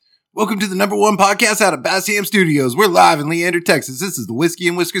Welcome to the #1 podcast out of Bassam Studios. We're live in Leander, Texas. This is the Whiskey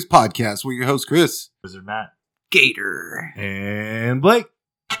and Whiskers podcast. We're your host, Chris. Wizard Matt. Gator. And Blake.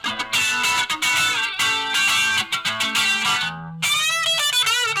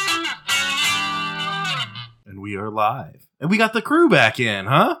 And we are live. And we got the crew back in,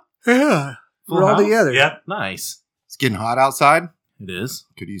 huh? Yeah. We're all together. Yep. Nice. It's getting hot outside. It is.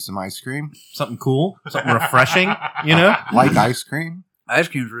 Could use some ice cream. Something cool. Something refreshing, you know? Like ice cream. Ice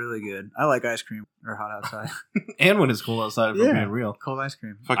cream's really good. I like ice cream or hot outside. And when it's cool outside, if we're being real. Cold ice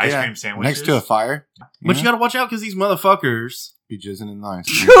cream. Fuck Ice yeah. cream sandwiches. Next to a fire. But you gotta watch out because these motherfuckers. Be jizzing in the ice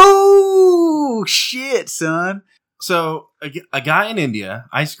cream. Oh, shit, son. So, a guy in India,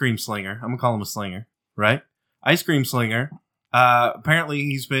 ice cream slinger. I'm gonna call him a slinger, right? Ice cream slinger. Apparently,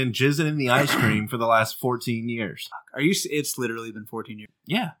 he's been jizzing in the ice cream for the last 14 years. Are you? It's literally been 14 years.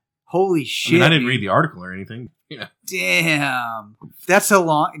 Yeah. Holy I shit. mean, I didn't dude. read the article or anything. Yeah. Damn. That's so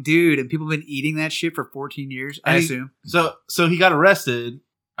long. Dude, and people have been eating that shit for 14 years, I assume. So he got arrested,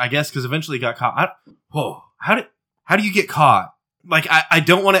 I guess, because eventually he got caught. How do you get caught? Like, I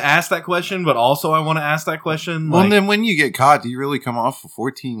don't want to ask that question, but also I want to ask that question. Well, Like, then when you get caught, do you really come off for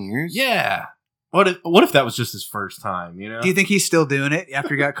 14 years? yeah. What if that was just his first time, you know? Do you think he's still doing it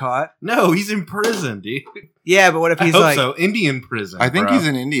after he got caught? No, he's in prison, dude. Yeah, but what if I he's hope like... so. Indian prison, I think bro. he's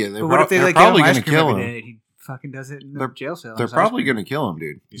in India. But what if they they're like give him probably ice going to cream kill every him. day and he fucking does it in the They're- jail cell? They're His ice probably cream. going to kill him,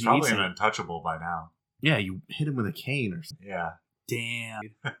 dude. He's He probably eats an it. untouchable by now. Yeah, you hit him with a cane or something. Yeah. Damn.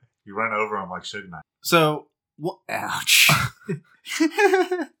 You run over him like Suge Knight. So, Ouch.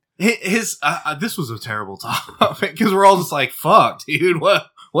 his this was a terrible topic because we're all just like, fuck, dude,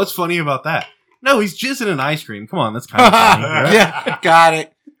 what's funny about that? No, he's jizzing in ice cream. Come on, that's kind of funny. Right? Yeah, got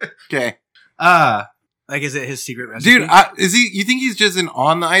it. Okay. Like, is it his secret recipe? Dude, you think he's just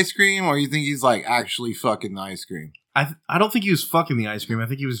on the ice cream, or you think he's like actually fucking the ice cream? I don't think he was fucking the ice cream. I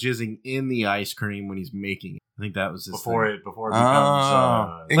think he was jizzing in the ice cream when he's making it. I think that was his Before thing. it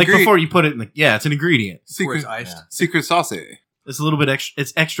becomes Like before you put it in the it's an ingredient. Before it's secret, iced. yeah. secret sauce. It's a little bit extra.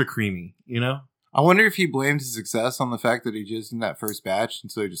 It's extra creamy, you know. I wonder if he blamed his success on the fact that he jizzed in that first batch,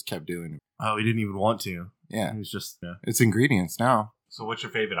 and so he just kept doing it. Oh, he didn't even want to. Yeah, He was just it's ingredients now. So what's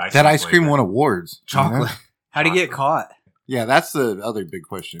your favorite ice That cream ice cream flavor? won awards. you know? chocolate. How'd he get caught? Yeah, that's the other big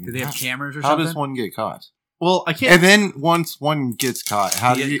question. Do they have cameras or How something? does one get caught? Well, I can't. And then once one gets caught,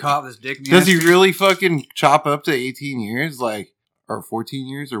 how He do get you? caught with his dick? in the Does he ice cream? really fucking chop up to 18 years, like, or 14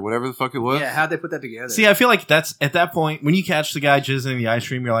 years, or whatever the fuck it was? Yeah, how'd they put that together? See, I feel like that's at that point when you catch the guy jizzing in the ice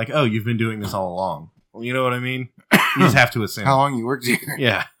cream, you're like, oh, you've been doing this all along. Well, you know what I mean? You just have to assume. How long you worked here?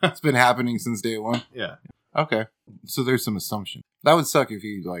 Yeah, It's been happening since day one. yeah. Okay, so there's some assumption. That would suck if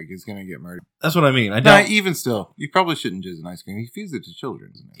he like is gonna get murdered. That's what I mean. I Nah, don't. even still, you probably shouldn't jizz in ice cream. He feeds it to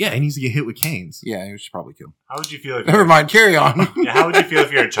children. Isn't it? Yeah, he needs to get hit with canes. Yeah, you should probably kill him. How would you feel if Never mind. Carry on. Yeah, how would you feel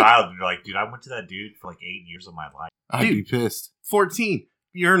if you're a child and you're like, dude, I went to that dude for like 8 years of my life. I'd be pissed. 14.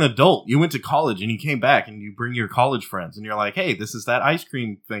 You're an adult. You went to college and you came back and you bring your college friends and you're like, hey, this is that ice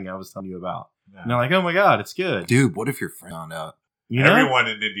cream thing I was telling you about. Yeah. And they're like, oh my God, it's good. Dude, what if your friend found out? You know? Everyone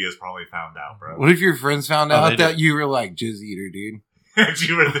in India's probably found out, bro. What if your friends found Oh, out they that did. you were like jizz eater, dude?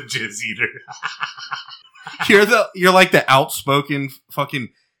 You were the jizz eater. You're like the outspoken fucking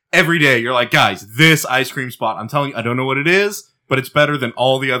every day. You're like, guys, this ice cream spot, I'm telling you, I don't know what it is, but it's better than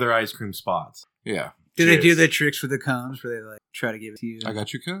all the other ice cream spots. Yeah, Do they do Cheers. the tricks with the cones where they like try to give it to you? I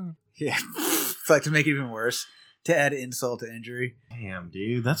got your code. Yeah. It's like to make it even worse. To add insult to injury. Damn,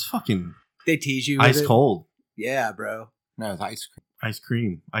 dude, that's fucking They tease you with ice it. cold. Yeah, bro. No, it's ice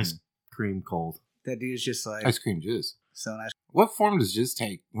cream. Ice cream cold. That dude's just like Ice cream jizz. so nice. What form does jizz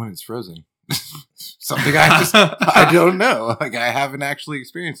take when it's frozen? Something I don't know. Like I haven't actually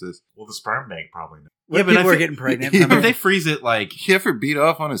experienced this. Well, the sperm bank probably knows. What Yeah, if but I people are think- getting pregnant Yeah, from But it? they freeze it like You ever beat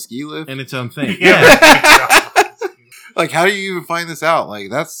off on a ski lift? in its own thing. Yeah. Yeah. Like, how do you even find this out? Like,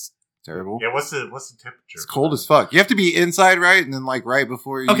 that's terrible. Yeah, what's the temperature? It's cold as fuck. You have to be inside, right? And then, like, right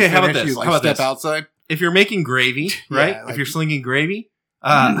before you Okay, how about finish, this? you, like, How about step this? outside. If you're making gravy, right? Yeah, like- if you're slinging gravy,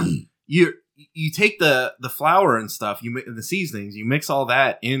 you take the flour and stuff, the seasonings, you mix all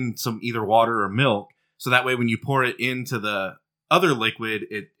that in some either water or milk, so that way when you pour it into the other liquid,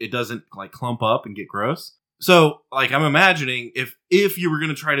 it doesn't like clump up and get gross. So, like, I'm imagining if you were going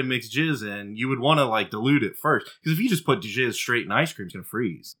to try to mix jizz in, you would want to, like, dilute it first. Because if you just put jizz straight in ice cream, it's going to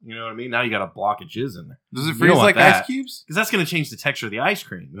freeze. You know what I mean? Now you got a block of jizz in there. Does it You freeze don't want like that. ice cubes? Because that's going to change the texture of the ice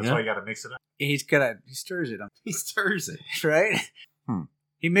cream. You That's know? why you got to mix it up. He stirs it, He stirs it. right? Hmm.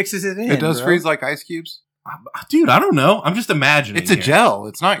 He mixes it in. It does bro. freeze like ice cubes? Dude, I don't know. I'm just imagining. It's a here. gel.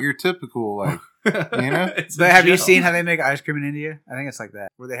 It's not your typical, like... You know? But have you seen how they make ice cream in India? I think it's like that,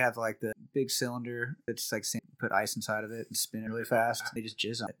 where they have like the big cylinder that's like put ice inside of it and spin it really fast. They just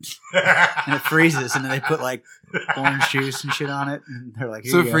jizz on it, and it freezes, and then they put like orange juice and shit on it, and they're like,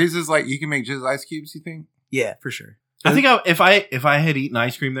 so it freezes like you can make jizz ice cubes. You think? Yeah, for sure. I think if I had eaten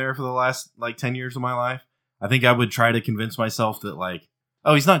ice cream there for the last like 10 years of my life, I think I would try to convince myself that like,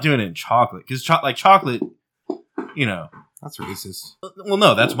 oh, he's not doing it in chocolate because like chocolate, you know. That's racist. Well,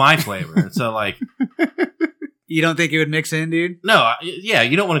 no, that's my flavor. And so, like, you don't think it would mix in, dude? No, yeah,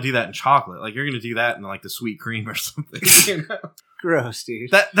 you don't want to do that in chocolate. Like, you're going to do that in like the sweet cream or something. You know? Gross, dude.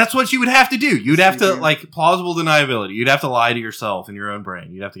 That's what you would have to do. You'd have to like plausible deniability. You'd have to lie to yourself in your own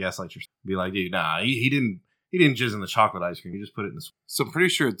brain. You'd have to gaslight yourself. Be like, dude, nah, he didn't jizz in the chocolate ice cream. He just put it in the. So I'm pretty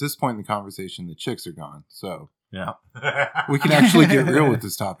sure at this point in the conversation, the chicks are gone. So yeah, we can actually get real with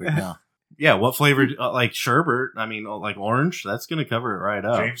this topic now. Yeah, what flavor? Like sherbet? I mean, like orange. That's gonna cover it right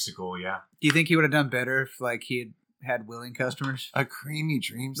up. Dreamsicle, yeah. Do you think he would have done better if like he had willing customers? A creamy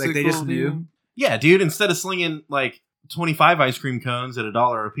dreamsicle. Like they just knew. Yeah, dude. Instead of slinging like 25 ice cream cones at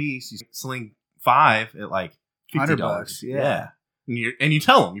 $1 a piece, you sling 5 at like $50. Yeah. And you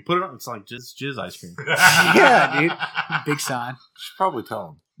tell them, you put it on, it's like jizz ice cream. Yeah, dude. Big sign. Should probably tell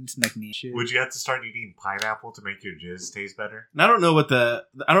them. It's McNeil shit. Would you have to start eating pineapple to make your jizz taste better? And I don't know what the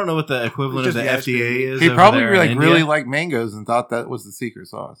equivalent of the FDA is. He over probably there in really India. liked mangoes and thought that was the secret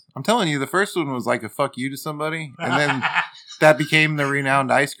sauce. I'm telling you, the first one was like a fuck you to somebody, and then that became the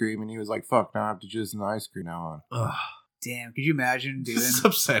renowned ice cream, and he was like, "Fuck, now I have to jizz in the ice cream now on." Ugh. Damn, could you imagine doing? It's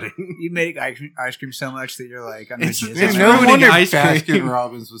upsetting. You make ice cream so much that you're like, I'm gonna jizz. It's no ruining wonder ice cream. Baskin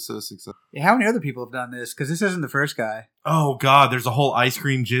Robbins was so successful. Yeah, how many other people have done this? Because this isn't the first guy. Oh god, there's a whole ice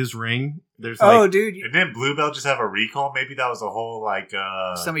cream jizz ring. There's Oh, like, dude, And didn't Bluebell just have a recall? Maybe that was a whole like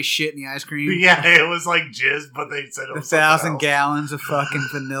somebody shit in the ice cream. Yeah, it was like jizz, but they said it was 1,000 gallons of fucking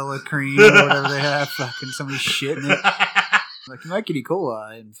vanilla cream or whatever they have. Fucking somebody shit in it. Like, you might get E.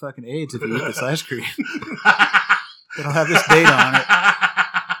 coli and fucking AIDS if you eat this ice cream. It'll have this date on it.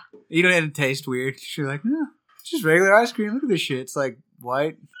 You don't even taste weird. You're like, no, it's just regular ice cream. Look at this shit. It's like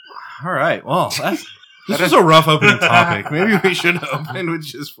white. all right, well, this was a rough opening topic. Maybe we should open with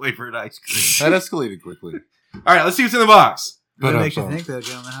just flavored ice cream. That escalated quickly. All right, let's see what's in the box. What makes you think, though,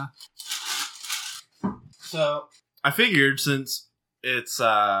 gentlemen, huh? So I figured since it's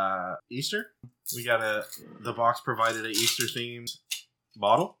Easter, we got the box provided an Easter themed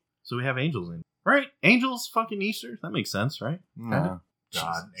bottle, so we have angels in. Right? Angels fucking Easter? That makes sense, right? No.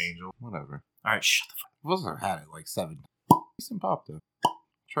 God, angel. Whatever. All right, shut the fuck I've also had it like 7. Decent pop though.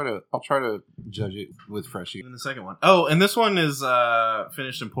 I'll try to judge it with fresh up. And the second one. Oh, and this one is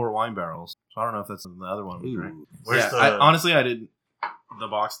finished in port wine barrels. So I don't know if that's the other one. Right? Where's honestly, I didn't. The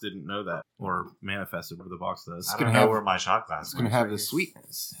box didn't know that or manifested where the box does. I don't know where my shot glass It's gonna have the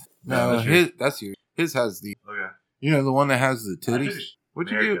sweetness. No, No, that's yours. His has the. Okay. You know the one that has the titties.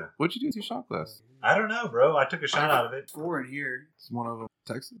 What'd you do? America. What'd you do with your shot glass? I don't know, bro. I took a shot out of it. 4 in here. It's one of them.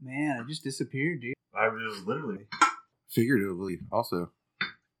 Texas. Man, it just disappeared, dude. I was literally. Figuratively, also.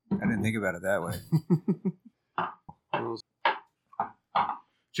 I didn't think about it that way.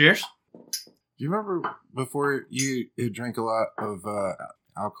 Cheers. Do you remember before you drank a lot of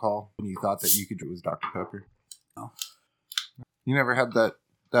alcohol when you thought that you could drink was Dr. Pepper? No. You never had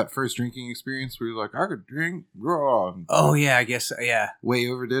that first drinking experience where you're like, I could drink raw. Oh, yeah, I guess. Yeah. Way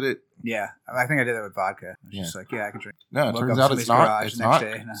overdid it. Yeah. I think I did that with vodka. I was Yeah. just like, yeah, I can drink. No, it Woke turns up out in it's somebody's not. garage It's the next not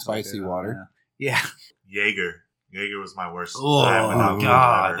day, and I was spicy like, water. Yeah. Jaeger. Jaeger was my worst. Oh I went out with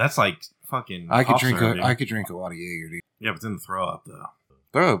god, water. that's like fucking. I could cough drink syrup, I could drink a lot of Jaeger, dude. Yeah, but then the throw up though.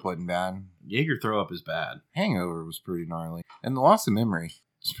 Throw up wasn't bad. Jaeger throw up is bad. Hangover was pretty gnarly, and the loss of memory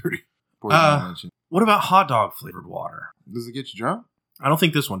was pretty important to mention. What about hot dog flavored water? Does it get you drunk? I don't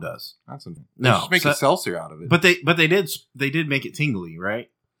think this one does. That's something. No, Just make a seltzer out of it. But they did make it tingly, right?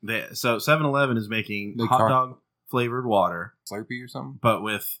 So 7-Eleven is making hot dog flavored water, Slurpee or something. but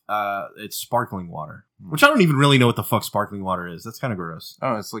with it's sparkling water, which I don't even really know what the fuck sparkling water is. That's kind of gross.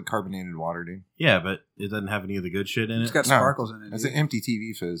 Oh, it's like carbonated water, dude. Yeah, but it doesn't have any of the good shit in It's it. got sparkles in it. It's Dude. an empty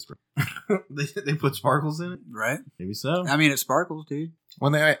TV fizz. Bro. they put sparkles in it. Right? Maybe so. I mean, it sparkles, dude.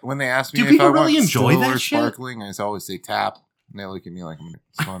 When they ask me Do if people I really want enjoy still that or shit? sparkling, I just always say tap, and they look at me like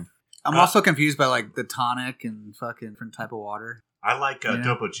it's fun. I'm also confused by like the tonic and fucking different type of water. I like Yeah.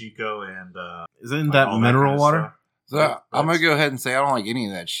 Topo Chico and Isn't like that all mineral kind of water? stuff. So I'm gonna go ahead and say I don't like any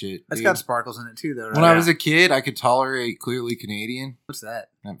of that shit. It's dude. got sparkles in it too, though. Right? When I was a kid, I could tolerate Clearly Canadian. What's that?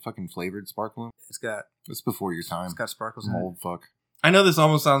 That fucking flavored sparkling. It's got It's before your time. sparkles I'm in it. old fuck. I know this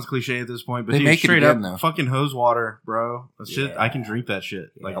almost sounds cliche at this point, but They dude, make it straight again, up though. fucking hose water, bro. That shit, Yeah. I can drink that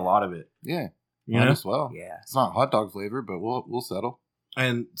shit, like a Yeah. lot of it. Yeah, You might know? as well. Yeah. It's not hot dog flavor, but we'll settle.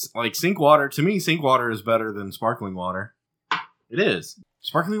 And like sink water, to me, sink water is better than sparkling water. It is.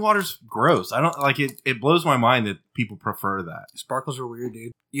 Sparkling water's gross. I don't like it. It blows my mind that people prefer that. Sparkles are weird,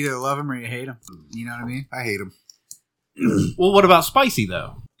 dude. You either love them or you hate them. You know what I mean? I hate them. Well, what about spicy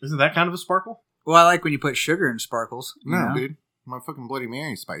though? Isn't that kind of a sparkle? Well, I like when you put sugar in sparkles. You No, know? dude. My fucking Bloody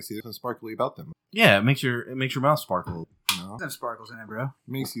Mary's spicy. There's nothing sparkly about them. Yeah, it makes your mouth sparkle. No. There's sparkles in it, bro.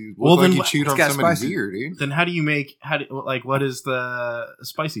 Makes you Well, look like then you chewed it's on got somebody's spicy. ear, dude. Then what is the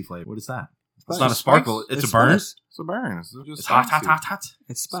spicy flavor? What is that? It's Spice. not a sparkle. It's a burn. spice. It's a burn. It's just It's hot, spicy. hot.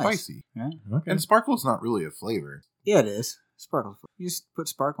 It's spice. Spicy. Yeah. Okay. And sparkle's not really a flavor. Yeah, it is. Sparkle. You just put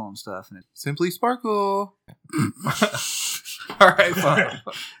sparkle and stuff in it. Simply sparkle. All right, fine.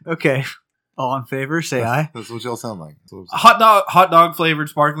 Okay. All in favor, say aye. That's what y'all sound like. That's what Hot dog flavored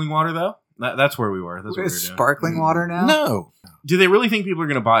sparkling water though. That's where we were. That's what we were It's doing. sparkling water now? No. Do they really think people are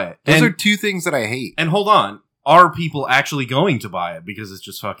going to buy it? Those and, are two things that I hate. and hold on, are people actually going to buy it because it's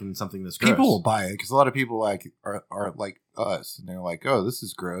just fucking something that's gross? People will buy it because a lot of people are like us, and they're like, "Oh, this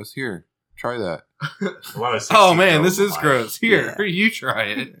is gross. Here, try that." A lot of Oh man, 16-year-olds this is will buy it. gross. Here, Yeah. you try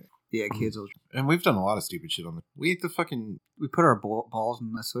it. Yeah, kids will. And we've done a lot of stupid shit on this. We ate the fucking We put our balls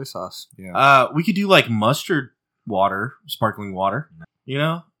in the soy sauce. yeah. We could do like mustard water, sparkling water. You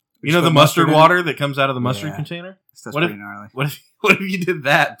know, Just the put mustard in? water that comes out of the mustard Yeah. container. Stuff's What if- pretty gnarly. What if you did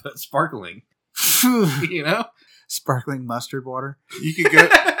that but sparkling? You know, Sparkling mustard water. You could go.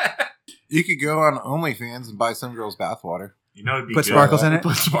 You could go on OnlyFans and buy some girl's bathwater. You know it'd be Put good. sparkles in it. put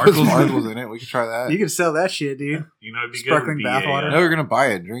Put sparkles. sparkles in it. We could try that. You can sell that shit, dude. You know it'd be Sparkling good. bathwater? No, we're gonna buy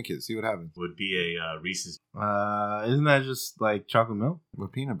it, drink it, see what happens Would be a Reese's. Isn't that just like chocolate milk?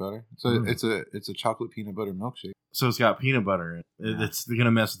 with peanut butter. So Mm. it's a chocolate peanut butter milkshake So it's got peanut butter in it. Yeah. It's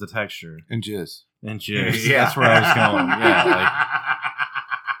gonna mess with the texture and jizz. and jizz. Yeah. That's where I was going. Yeah,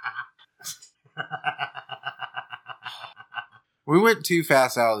 We went too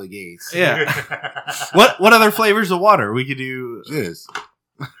fast out of the gates. yeah. What other flavors of water we could do? Jizz.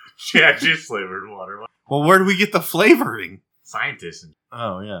 Yeah, just flavored water. Well, where do we get the flavoring? Scientists.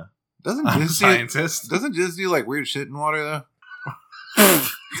 Oh yeah, Doesn't I'm a jizz do, scientist. doesn't jizz do like weird shit in water though?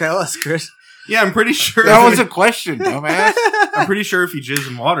 Tell us, Chris. Yeah, I'm pretty sure. That was a question, dumbass. I'm pretty sure if you jizz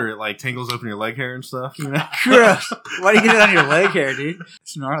in water, it like tangles up in your leg hair and stuff. You know? Gross. Why do you get it on your leg hair, dude?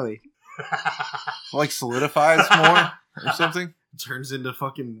 It's gnarly. Like solidifies more or something. It turns into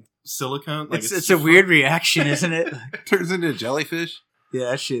fucking silicone. Like It's a weird reaction, isn't it? Turns into a jellyfish.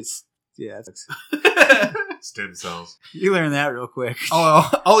 Yeah, that shit's. Yeah, it's, Stem cells. you learn that real quick.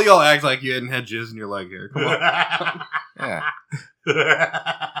 all y'all act like you hadn't had jizz in your leg hair. Come on. Yeah.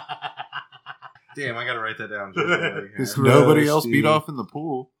 Damn, I gotta write that down. Jizz in your leg hair. Because Gross, nobody else beat dude. off in the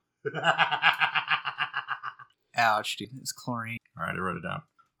pool. Ouch, dude. It's chlorine. All right, I wrote it down.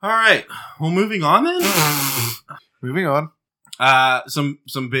 All right, well, moving on then. Moving on.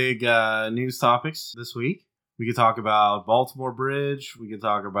 Some big news topics this week. We could talk about Baltimore Bridge. We could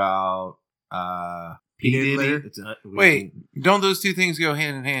talk about P. P. Diddy. Diddler. Wait, don't those two things go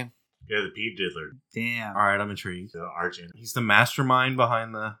hand in hand? Yeah, the Pete Diddler. Damn. All right, I'm intrigued. The argent. He's the mastermind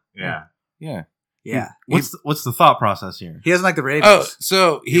behind the. Yeah. Yeah. Yeah. What's the thought process here? He doesn't like the Ravens. Oh,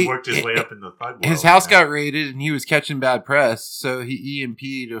 so He worked his way up in the thug world. His house got raided and he was catching bad press, so he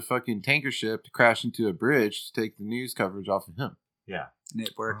EMP'd a fucking tanker ship to crash into a bridge to take the news coverage off of him. Yeah. And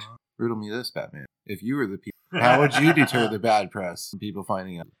it worked. Riddle me this, Batman. If you were the people, how would you deter the bad press from people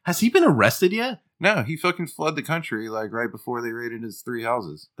finding out? Has he been arrested yet? No, he fucking fled the country like right before they raided his 3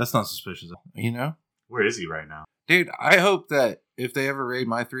 houses. That's not suspicious. You know? Where is he right now? Dude, I hope that if they ever raid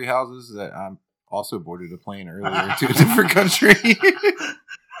my 3 houses that I'm also boarded a plane earlier to a different country.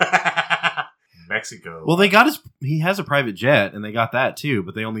 Mexico. Well, he has a private jet, and they got that too,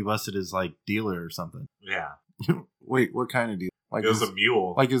 but they only busted his like dealer or something. Yeah. Wait, what kind of deal? Like It was his, a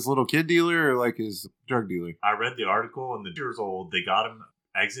mule. like his little kid dealer or like his drug dealer? I read the article, and the 2 years old, they got him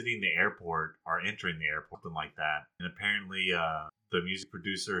exiting the airport or entering the airport, something like that. And apparently, the music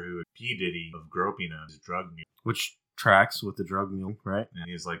producer who P. Diddy of Gropina is drug mule, Which tracks with the drug mule, right? and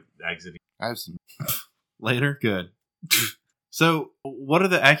he's like exiting. I have some. Later, good. So, what are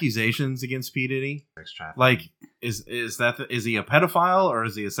the accusations against P. Diddy? Sex trafficking. Like, is he a pedophile or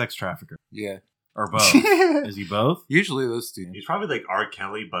is he a sex trafficker Yeah. or both? Is he both? Usually those two. He's probably like R.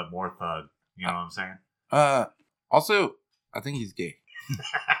 Kelly, but more thug. You know what I'm saying? Also, I think he's gay.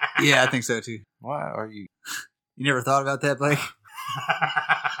 Yeah, I think so too. Why are you? You never thought about that, Blake?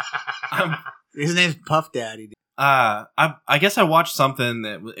 Um, His name's Puff Daddy. Dude. I guess I watched something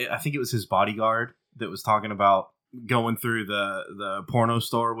I think it was his bodyguard that was talking about going through the porno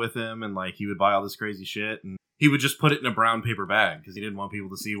store with him, and like he would buy all this crazy shit, and he would just put it in a brown paper bag because he didn't want people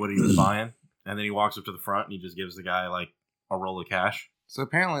to see what he was buying. And then he walks up to the front and he just gives the guy like a roll of cash. So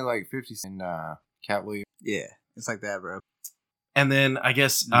apparently, like 50 Cent and Cat Williams. Yeah, it's like that, bro. And then I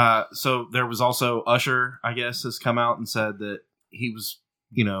guess so there was also Usher, I guess, has come out and said that he was,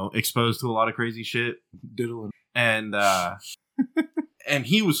 exposed to a lot of crazy shit. Diddling. And and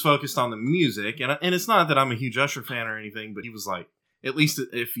he was focused on the music. And it's not that I'm a huge Usher fan or anything, but he was like, at least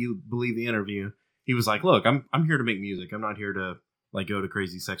if you believe the interview, he was like, look, I'm here to make music. I'm not here to like go to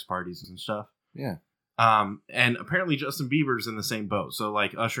crazy sex parties and stuff. Yeah. And apparently Justin Bieber's in the same boat. So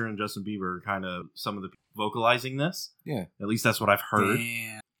like Usher and Justin Bieber are kind of some of the vocalizing this. Yeah. At least that's what I've heard.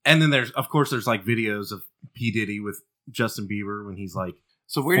 Damn. And then there's like videos of P. Diddy with Justin Bieber when he's like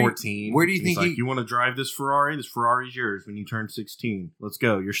 14. Where do you think like, you want to drive this Ferrari? This Ferrari's yours when you turn 16. Let's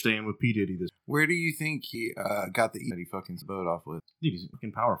go. You're staying with P. Diddy. Where do you think he got the that he fucking boat off with? Dude, he's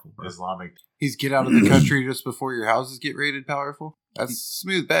fucking powerful, bro. Islamic. He's get out of the country just before your houses get rated powerful? That's a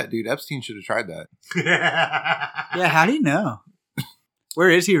smooth bet, dude. Epstein should have tried that. Yeah, how do you know? Where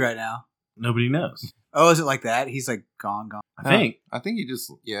is he right now? Nobody knows. Oh, is it like that? He's like gone. I think he just,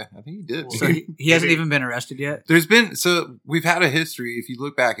 I think he did. So he hasn't even been arrested yet? We've had a history. If you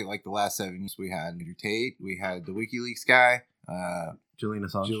look back at like the last 7 years, we had Andrew Tate, we had the WikiLeaks guy, Julian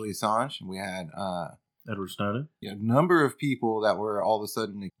Assange. and we had Edward Snowden. a number of people that were all of a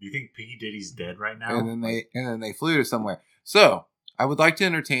sudden. Do you think P. Diddy's dead right now? And then they flew to somewhere. So I would like to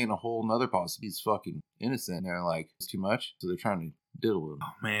entertain a whole nother possibility. He's fucking innocent. They're like, it's too much, so they're trying to diddle him.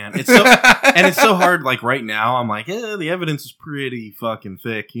 Oh man, it's so and it's so hard. Like right now, I'm like, the evidence is pretty fucking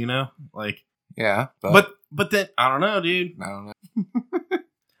thick, Like, yeah, but then I don't know, dude. I don't know.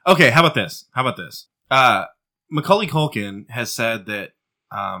 Okay, how about this? Macaulay Culkin has said that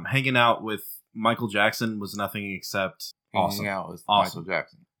hanging out with Michael Jackson was nothing except awesome. Hanging out with Awesome. Michael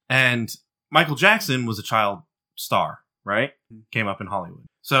Jackson. And Michael Jackson was a child star, right? Came up in Hollywood.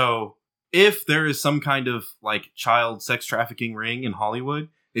 So if there is some kind of like child sex trafficking ring in Hollywood,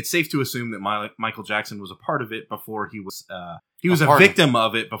 it's safe to assume that Michael Jackson was a part of it before he was a victim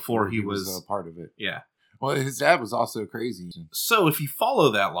of it before he was a part of it. Yeah. Well, his dad was also crazy. So if you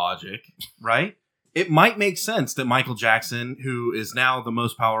follow that logic, right, it might make sense that Michael Jackson, who is now the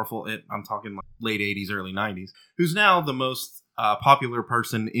most powerful, I'm talking like late 80s, early 90s, who's now the most popular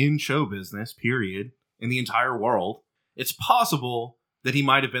person in show business, period, in the entire world, it's possible that he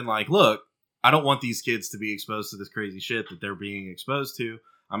might have been like, look, I don't want these kids to be exposed to this crazy shit that they're being exposed to.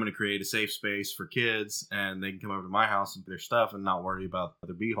 I'm going to create a safe space for kids, and they can come over to my house and put their stuff and not worry about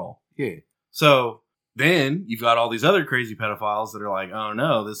the beehole. Yeah. So then you've got all these other crazy pedophiles that are like, oh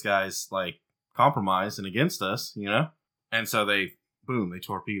no, this guy's like compromised and against us, And so they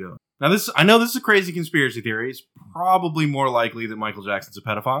torpedo. Now I know this is a crazy conspiracy theory. It's probably more likely that Michael Jackson's a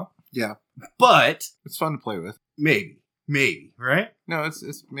pedophile. Yeah. But it's fun to play with. Maybe, right? No,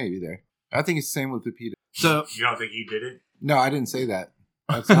 it's maybe there. I think it's the same with the PETA. So you don't think he did it? No, I didn't say that.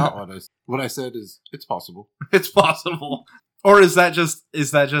 That's not what I said is it's possible. It's possible. Or is that just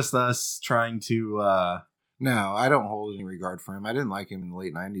us trying to No, I don't hold any regard for him. I didn't like him in the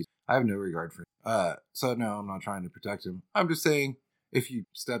late 90s. I have no regard for him. So no, I'm not trying to protect him. I'm just saying if you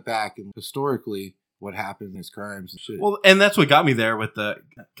step back and historically what happened in his crimes and shit. Well, and that's what got me there with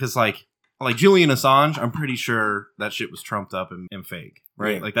because like Julian Assange, I'm pretty sure that shit was trumped up and fake,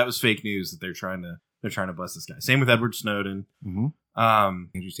 right? Yeah. Like that was fake news that they're trying to bust this guy. Same with Edward Snowden. Mm-hmm.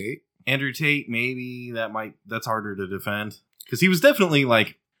 Andrew Tate, maybe that's harder to defend because he was definitely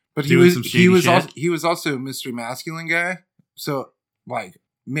like, but he was also a Mr. Masculine guy. So like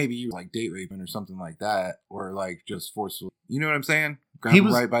maybe you like date raping or something like that, or like just forceful. You know what I'm saying? Grab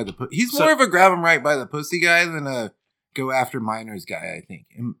him right by the pussy. He's more of a grab him right by the pussy guy than a go after minors guy, I think.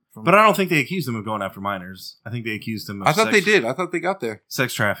 But I don't think they accused him of going after minors. I think they accused him of I thought they did. I thought they got there.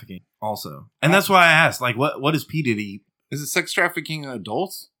 Sex trafficking also. And that's why I asked, like, what is P. Diddy? Is it sex trafficking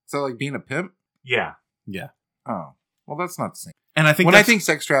adults? Is that like being a pimp? Yeah. Oh. Well, that's not the same. And I think when I think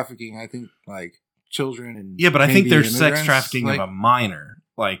sex trafficking, I think like children and yeah, but I think there's sex immigrants, trafficking like, of a minor.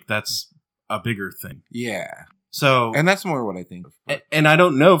 Like that's a bigger thing. Yeah. So and that's more what I think of. And I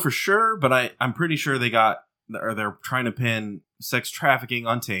don't know for sure, but I'm pretty sure they're trying to pin sex trafficking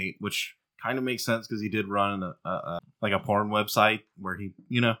on Tate, which kind of makes sense because he did run a porn website where he,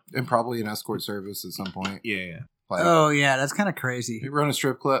 and probably an escort service at some point. Yeah. Like, oh yeah, that's kind of crazy. You run a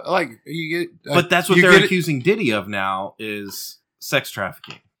strip club, like you get. But that's what they're accusing Diddy of now is sex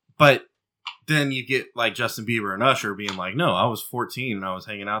trafficking. But then you get like Justin Bieber and Usher being like, "No, I was 14 and I was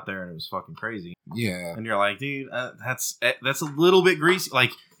hanging out there and it was fucking crazy." Yeah, and you're like, "Dude, that's a little bit greasy.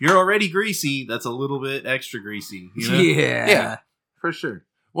 Like you're already greasy. That's a little bit extra greasy." Yeah, for sure.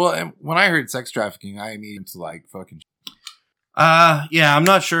 Well, and when I heard sex trafficking, I immediately to like fucking. Yeah, I'm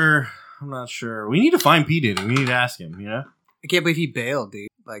not sure. We need to find P. Diddy. We need to ask him. I can't believe he bailed, dude.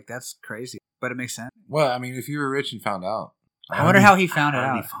 Like, that's crazy. But it makes sense. Well, I mean, if you were rich and found out, I wonder how he found it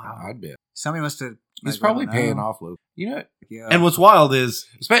out. I'd bet. Somebody must have. He's probably paying off low. You know, Yeah. And what's wild is,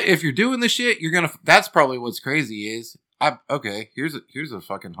 if you're doing the shit, you're gonna. That's probably what's crazy is. Okay. Here's a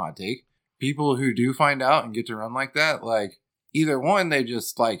fucking hot take. People who do find out and get to run like that, like either one, they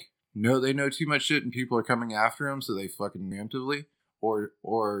just like they know too much shit and people are coming after them, so they fucking preemptively,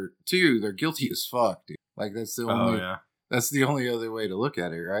 or two, they're guilty as fuck, dude. Like that's the only. That's the only other way to look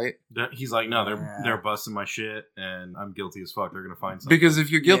at it, right? He's like, no, they're busting my shit, and I'm guilty as fuck. They're gonna find something. Because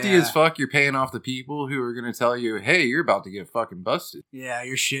if you're guilty as fuck, you're paying off the people who are gonna tell you, "Hey, you're about to get fucking busted." Yeah,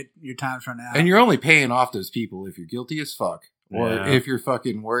 your time's run out. And you're only paying off those people if you're guilty as fuck, or if you're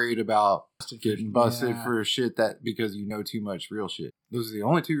fucking worried about getting busted for shit that because you know too much real shit. Those are the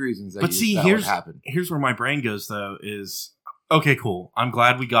only two reasons that. But would happen. Here's where my brain goes though: is okay, cool. I'm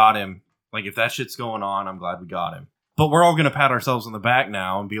glad we got him. Like if that shit's going on, I'm glad we got him. But we're all going to pat ourselves on the back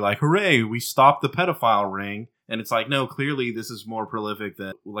now and be like, hooray, we stopped the pedophile ring. And it's like, no, clearly this is more prolific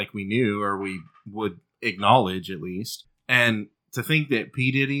than like we knew or we would acknowledge at least. And to think that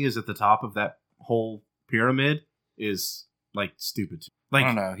P. Diddy is at the top of that whole pyramid is like stupid. Like, I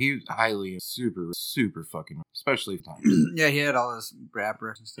don't know. He was highly super, super fucking, especially time. Yeah, he had all those rap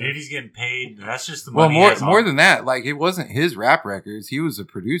records and stuff. And if he's getting paid, that's just the money. Well, more than that, like it wasn't his rap records. He was a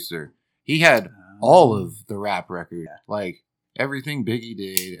producer. He had all of the rap record, like everything Biggie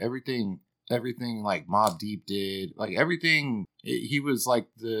did, everything like Mobb Deep did, like everything. He was like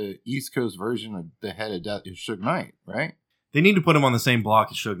the East Coast version of the head of Death, Suge Knight, right? They need to put him on the same block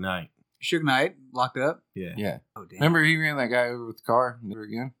as Suge Knight. Suge Knight locked up. Yeah. Oh damn! Remember he ran that guy over with the car never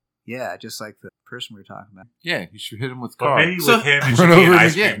again. Yeah, just like the person we were talking about. Yeah, you should hit him with the But car. maybe with him, it should run be an over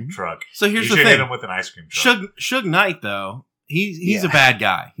ice again. cream truck. So here's you the should thing: hit him with an ice cream truck. Suge Knight, though, he's a bad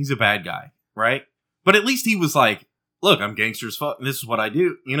guy. He's a bad guy, right? But at least he was like, look, I'm gangster as fuck. This is what I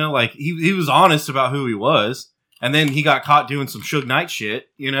do. You know, like he was honest about who he was. And then he got caught doing some Suge Knight shit,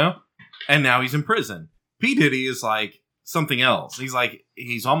 you know? And now he's in prison. P. Diddy is like something else.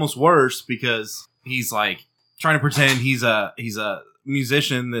 He's almost worse because he's like trying to pretend he's a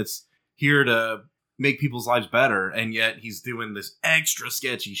musician that's here to make people's lives better. And yet he's doing this extra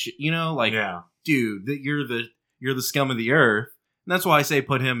sketchy shit, you know? Like, dude, that you're the scum of the earth. And that's why I say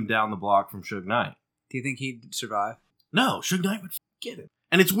put him down the block from Suge Knight. Do you think he'd survive? No, Suge Knight would get it.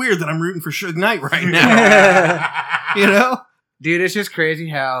 And it's weird that I'm rooting for Suge Knight right now. You know? Dude, it's just crazy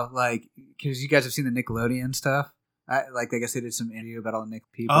how, like, because you guys have seen the Nickelodeon stuff. I guess they did some interview about all the Nick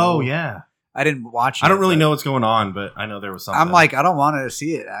people. Oh, yeah. I didn't watch it. I don't really know what's going on, but I know there was something. I'm like, I don't want to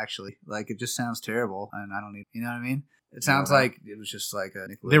see it, actually. Like, it just sounds terrible, and I don't need, you know what I mean? It sounds like it was just like a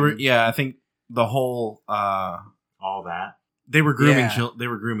Nickelodeon. I think the whole... all that. They were grooming they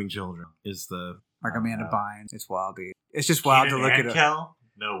were grooming children, is the... Like Amanda Bynes. It's wild, dude. It's just wild Keenan to look and at. Kel?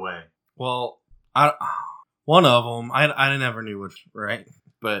 No way. Well, one of them, I never knew which, right?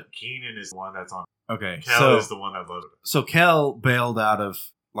 But Keenan is the one that's on. Okay, Kel is the one that loaded it. So Kel bailed out of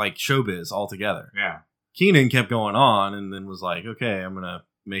like showbiz altogether. Yeah. Keenan kept going on and then was like, okay, I'm gonna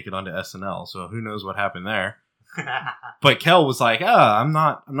make it onto SNL. So who knows what happened there? But Kel was like, I'm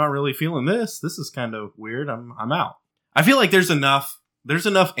not really feeling this. This is kind of weird. I'm out. I feel like there's enough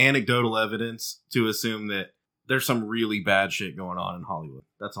anecdotal evidence to assume that there's some really bad shit going on in Hollywood.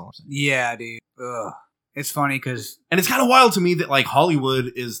 That's all I'm saying. Yeah, dude. Ugh. It's funny because... And it's kind of wild to me that, like,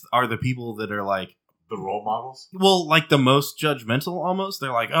 Hollywood are the people that are, like... The role models? Well, like, the most judgmental, almost.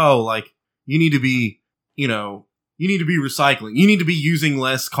 They're like, oh, like, you need to be, you know... You need to be recycling. You need to be using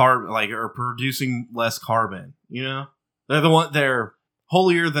less carbon, like, or producing less carbon, you know? They're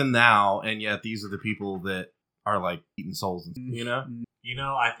holier than thou, and yet these are the people that are, like, eating souls, you know? You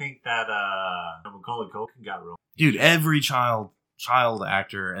know, I think that Macaulay Culkin got real. Dude, every child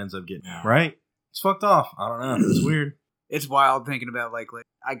actor ends up getting right? It's fucked off. I don't know. It's weird. It's wild thinking about, like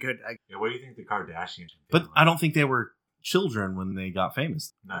I Yeah, what do you think the Kardashians... But I don't think they were children when they got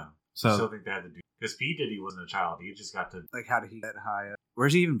famous. No. So I still think they had to do... Because P. Diddy wasn't a child. He just got to... Like, how did he get high up?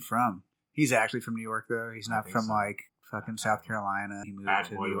 Where's he even from? He's actually from New York, though. He's not from, like, fucking South Carolina. He moved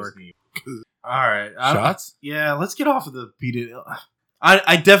to New York. All right. Shots? Yeah, let's get off of the P. Diddy.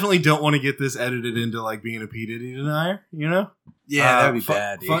 I definitely don't want to get this edited into, like, being a P. Diddy denier, you know? Yeah, that would be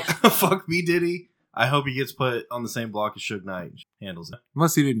bad, dude. Fuck P. Diddy. I hope he gets put on the same block as Suge Knight. Handles it.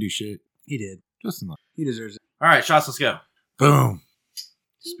 Unless he didn't do shit. He did. Just enough. He deserves it. All right, shots, let's go. Boom.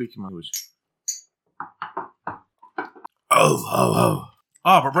 Speaking my language. Oh,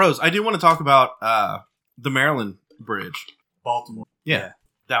 but bros, I do want to talk about the Maryland Bridge. Baltimore. Yeah,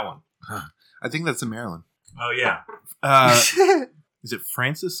 that one. I think that's in Maryland. Oh, yeah. Is it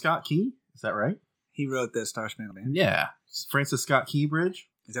Francis Scott Key? Is that right? He wrote the Star Spangled Banner. Yeah. Francis Scott Key Bridge.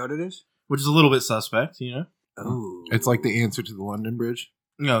 Is that what it is? Which is a little bit suspect, you know? Oh. It's like the answer to the London Bridge.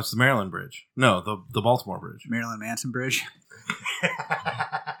 No, it's the Maryland Bridge. No, the Baltimore Bridge. Marilyn Manson Bridge.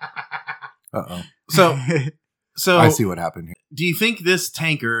 Uh-oh. So I see what happened here. do you think this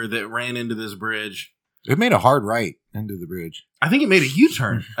tanker that ran into this bridge, It made a hard right into the bridge. I think it made a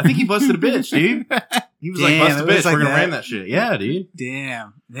U-turn. I think he busted a bitch, dude. He was like, Damn, bust a it was bitch. like We're going to that? ram that shit. Yeah, dude.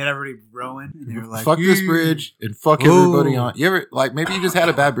 Damn. They had everybody rowing, and they were like, fuck this "Yeah." bridge and fuck everybody on. You ever, like, maybe you just had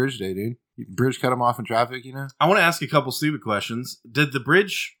a bad bridge day, dude. Bridge cut them off in traffic, you know? I want to ask a couple stupid questions. Did the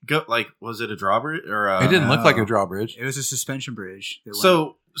bridge go, like, was it a drawbridge? Or It didn't look like a no. drawbridge. It was a suspension bridge. that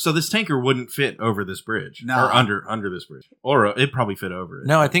So this tanker wouldn't fit over this bridge. No. Or under this bridge. Or it probably fit over it.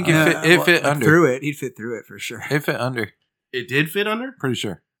 No, I think it went- fit. It fit under. Through it. He'd fit through it for sure. It fit under. It did fit under? Pretty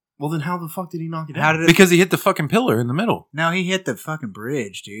sure. Well, then how the fuck did he knock it down? How did it? Because he hit the fucking pillar in the middle. No, he hit the fucking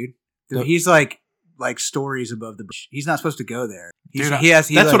bridge, dude. The- He's like stories above the bridge. He's not supposed to go there. Dude, That's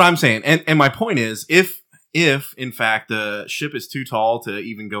what I'm saying. And my point is, if in fact the ship is too tall to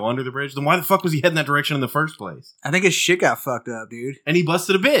even go under the bridge, then why the fuck was he heading that direction in the first place? I think his shit got fucked up, dude. And he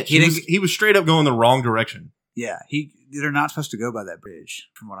busted a bitch. He He was straight up going the wrong direction. Yeah, they're not supposed to go by that bridge,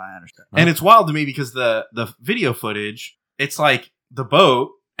 from what I understand. And it's wild to me because the video footage, it's like the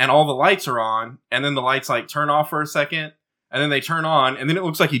boat and all the lights are on, and then the lights like turn off for a second, and then they turn on, and then it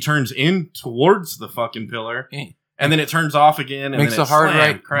looks like he turns in towards the fucking pillar, and then it turns off again, and Makes then a hard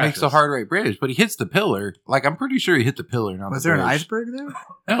right. crashes. Makes a hard right bridge, but he hits the pillar. Like, I'm pretty sure he hit the pillar, not Was the there bridge. an iceberg there?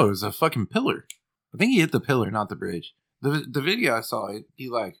 No, it was a fucking pillar. I think he hit the pillar, not the bridge. The video I saw, he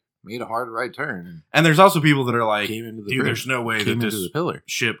like made a hard right turn And there's also people that are like, and came into the dude, bridge. there's no way that Came this into the pillar.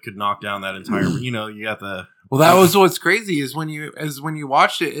 ship could knock down that entire. You know, you got the. Well, that was what's crazy is when you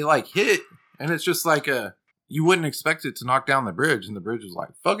watched it, it like hit, and it's just like you wouldn't expect it to knock down the bridge, and the bridge was like,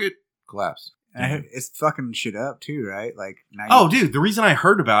 fuck it, collapse. And it's fucking shit up too, right? Like, now Oh, dude, the reason I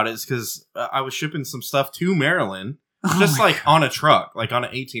heard about it is because I was shipping some stuff to Maryland, just like on a truck, like on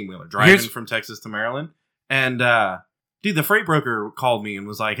an 18-wheeler, driving from Texas to Maryland. And, dude, the freight broker called me and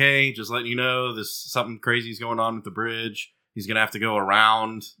was like, hey, just letting you know, something crazy is going on with the bridge. He's going to have to go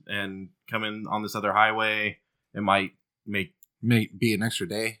around and come in on this other highway. It might make... May be an extra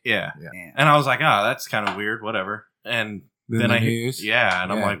day. Yeah. Man. And I was like, that's kind of weird, whatever. And then the I news. yeah,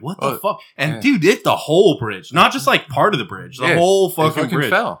 and I'm Yeah. like, what the Oh, fuck? And yeah. dude, it the whole bridge, not just like part of the bridge, the Yeah, whole It fucking bridge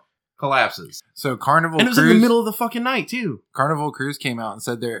fell. collapses. So Carnival And it was Cruise, in the middle of the fucking night too. Carnival Cruise came out and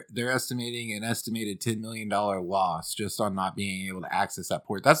said they're estimating an estimated $10 million loss just on not being able to access that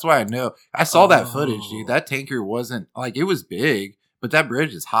port. That's why I know. I saw that footage, dude. That tanker wasn't like, it was big, but that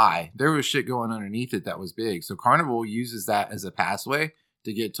bridge is high. There was shit going underneath it that was big. So Carnival uses that as a passway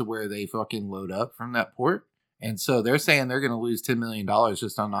to get to where they fucking load up from that port. And so they're saying they're going to lose $10 million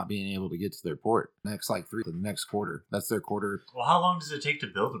just on not being able to get to their port the next quarter. That's their quarter. Well, how long does it take to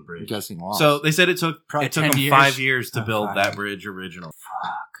build a bridge? I'm guessing loss. So they said it took Probably them 10 years. 5 years to build 5 that bridge original.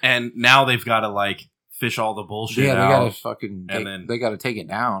 Fuck. And now they've got to like fish all the bullshit yeah, they out got to fucking and then- they got to take it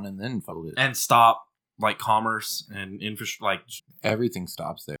down and then fold it. and stop like commerce and infrastructure, like Everything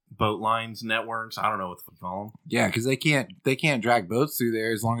stops there. boat lines, networks. I don't know what the fuck you call them. Yeah, because they can't drag boats through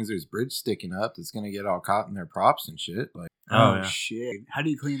there as long as there's bridge sticking up. That's gonna get all caught in their props and shit. Like Oh, yeah. shit. How do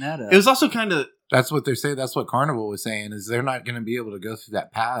you clean that up? It was also kind of that's what they're saying. That's what Carnival was saying is they're not gonna be able to go through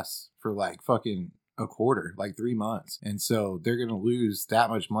that pass for like fucking a quarter, like 3 months, and so they're gonna lose that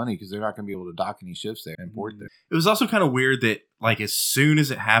much money because they're not gonna be able to dock any ships there and port there. It was also kind of weird that, like, as soon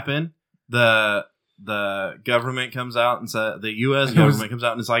as it happened, the government comes out and said, the U.S. government comes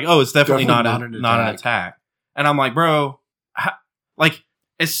out and it's like, oh, it's definitely not an attack. And I'm like, bro, like,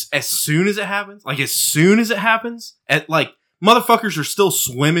 as soon as it happens, at like motherfuckers are still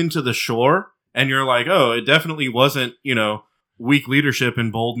swimming to the shore, and you're like, oh, it definitely wasn't, weak leadership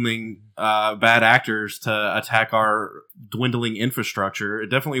emboldening bad actors to attack our dwindling infrastructure. It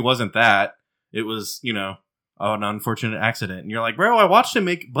definitely wasn't that. It was, an unfortunate accident. And you're like, bro, I watched him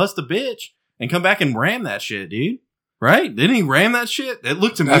bust a bitch and come back and ram that shit, dude. Right? Didn't he ram that shit? It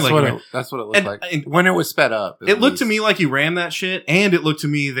looked to me That's like what it looked like and when it was sped up. it looked to me like he rammed that shit, and it looked to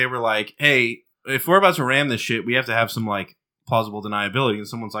me they were like, hey, if we're about to ram this shit, we have to have some like plausible deniability. And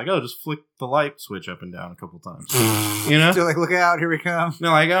someone's like, oh, just flick the light switch up and down a couple times. They're like, look out, here we come.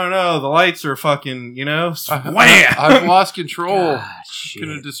 They're like, oh no, the lights are fucking, wham! I've lost control. God, I'm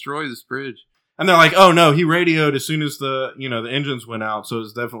gonna destroy this bridge. And they're like, oh no, he radioed as soon as the engines went out, so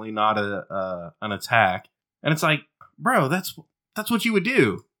it's definitely not an attack. And it's like, bro, that's what you would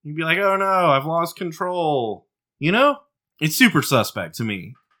do. You'd be like, oh no, I've lost control. It's super suspect to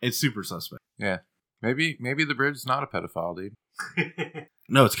me. It's super suspect. Yeah, maybe the bridge is not a pedophile, dude.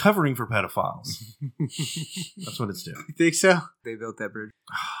 No, it's covering for pedophiles. That's what it's doing. You think so? They built that bridge.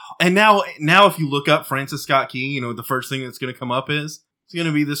 And now if you look up Francis Scott Key, the first thing that's going to come up is it's going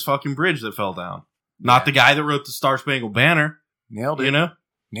to be this fucking bridge that fell down. Not the guy that wrote the Star Spangled Banner. Nailed it.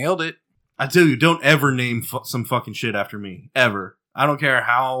 Nailed it. I tell you, don't ever name some fucking shit after me. Ever. I don't care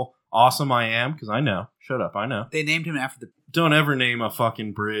how awesome I am, because I know. Shut up, I know. They named him after the... Don't ever name a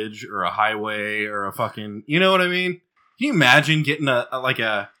fucking bridge or a highway or a fucking... You know what I mean? Can you imagine getting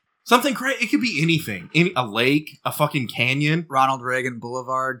a something crazy? It could be anything. A lake, a fucking canyon. Ronald Reagan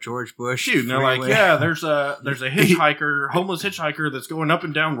Boulevard, George Bush. Shoot, and they're like, yeah, there's a hitchhiker, homeless hitchhiker that's going up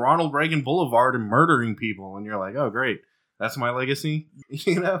and down Ronald Reagan Boulevard and murdering people. And you're like, oh, great. That's my legacy?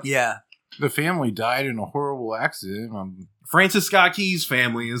 Yeah. The family died in a horrible accident. Francis Scott Key's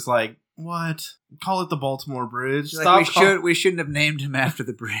family is like, what? Call it the Baltimore Bridge. Like, we shouldn't have named him after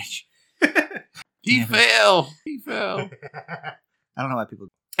the bridge. He fell. I don't know why people...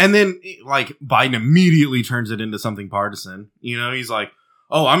 And then, Biden immediately turns it into something partisan. He's like,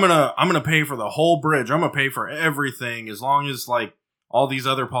 oh, I'm gonna pay for the whole bridge. I'm gonna pay for everything as long as, all these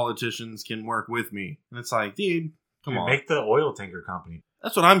other politicians can work with me. And it's like, dude, come on. Make the oil tanker company.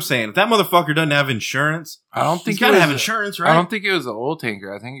 That's what I'm saying. If that motherfucker doesn't have insurance, I don't think he's got to have insurance, right? I don't think it was an oil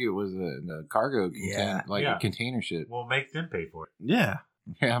tanker. I think it was a cargo a container ship. We'll make them pay for it. Yeah.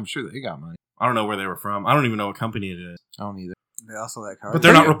 Yeah, I'm sure they got money. I don't know where they were from. I don't even know what company it is. I don't either. They also like cargo. But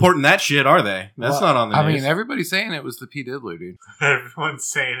they're not reporting that shit, are they? That's not on the news. I mean, everybody's saying it was the P. Diddler, dude. Everyone's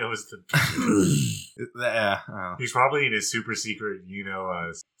saying it was the... Yeah. He's probably in his super secret,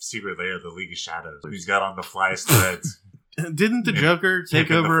 secret lair of the League of Shadows. He's got on the flyest threads. Didn't the Joker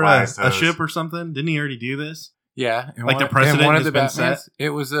take over a ship or something? Didn't he already do this? Yeah, the president one has of the been Batmans, set. It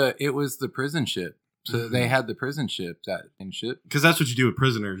was the prison ship. So they had the prison ship because that's what you do with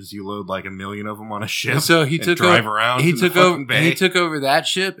prisoners. You load 1 million of them on a ship. And so he took drive around. He took over that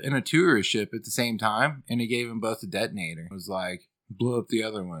ship and a tourist ship at the same time, and he gave them both a detonator. It was like blew up the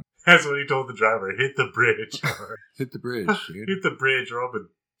other one. That's what he told the driver. Hit the bridge. Hit the bridge, dude. Hit the bridge, or I'm gonna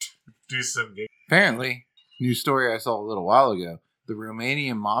do some game. Apparently, new story I saw a little while ago. The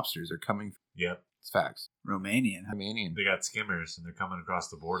Romanian mobsters are coming. Yep. It's facts. Romanian. They got skimmers and they're coming across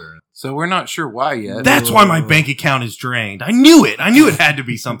the border. So we're not sure why yet. That's why my bank account is drained. I knew it. I knew it had to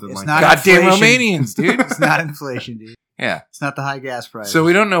be something like that. Goddamn Romanians, dude. It's not inflation, dude. Yeah. It's not the high gas price. So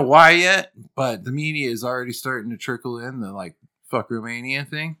we don't know why yet, but the media is already starting to trickle in the fuck Romania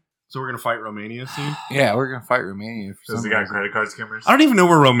thing. So we're going to fight Romania soon? Yeah, we're going to fight Romania. Does they got credit card skimmers? I don't even know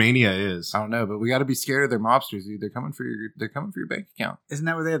where Romania is. I don't know, but we got to be scared of their mobsters, dude. They're coming for your bank account. Isn't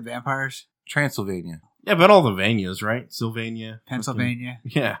that where they have vampires? Transylvania. Yeah, but all the Vanias, right? Sylvania. Pennsylvania.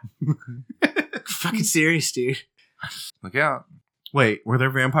 Yeah. Fucking serious, dude. Look out. Wait, were there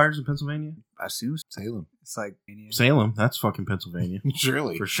vampires in Pennsylvania? I assume Salem. it's like Salem, that's fucking Pennsylvania.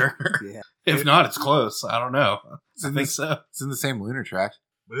 Surely. For sure. Yeah. If not, it's close. I don't know. I think so. It's in the same lunar tract.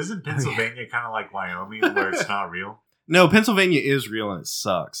 But isn't Pennsylvania kind of like Wyoming where it's not real? No, Pennsylvania is real and it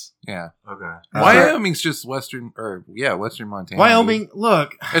sucks. Yeah. Okay. Wyoming's just western Montana. Wyoming, dude.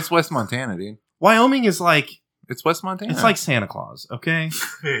 Look. It's West Montana, dude. Wyoming is it's West Montana. It's like Santa Claus, okay?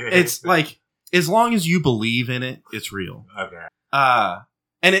 It's as long as you believe in it, it's real. Okay.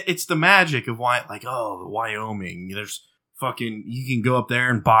 And it's the magic of the Wyoming. There's fucking, you can go up there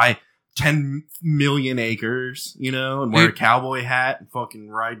and buy 10 million acres, and wear a cowboy hat and fucking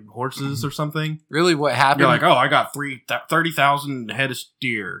ride horses or something. Really, what happened? You're like, oh, I got 30,000 head of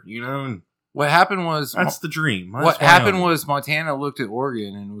steer, and what happened was that's the dream. What happened was Montana looked at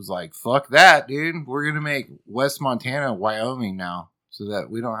Oregon and was like, fuck that, dude. We're going to make West Montana Wyoming now so that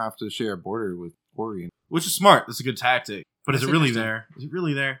we don't have to share a border with Oregon. Which is smart. That's a good tactic. But is it really there? Is it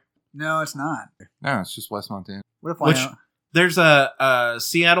really there? No, it's not. No, it's just West Montana. What if Wyoming? There's a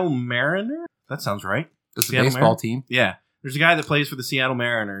Seattle Mariner. That sounds right. That's a baseball team. Yeah. There's a guy that plays for the Seattle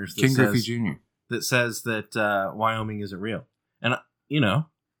Mariners. King Griffey Jr. That says that Wyoming isn't real. And,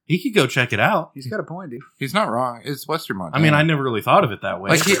 he could go check it out. He's got a point, dude. He's not wrong. It's Western Montana. I mean, I never really thought of it that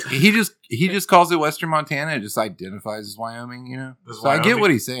way. He just calls it Western Montana. It just identifies as Wyoming, So I get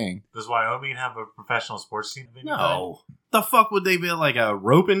what he's saying. Does Wyoming have a professional sports team? No. The fuck would they be, like a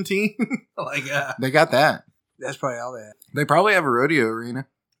roping team? They got that. That's probably all they have. They probably have a rodeo arena.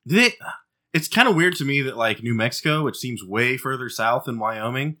 It's kind of weird to me that New Mexico, which seems way further south than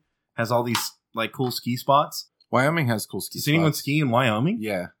Wyoming, has all these cool ski spots. Wyoming has cool ski spots. Does anyone ski in Wyoming?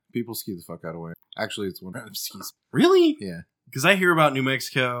 Yeah. People ski the fuck out of Wyoming. Actually, it's one of them skis. Really? Yeah. Because I hear about New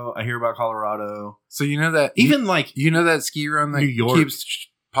Mexico. I hear about Colorado. So you know that... Even that ski run that New York keeps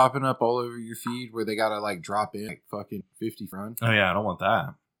popping up all over your feed where they gotta drop in fucking 50 front? Oh yeah, I don't want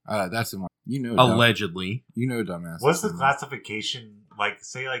that. That's in my... Allegedly. Dumbass. What's the classification Like,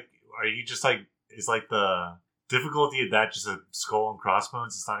 say, like, are you just like, is like the difficulty of that just a skull and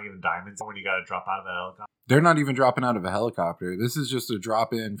crossbones? It's not even diamonds when you got to drop out of a helicopter. They're not even dropping out of a helicopter. This is just a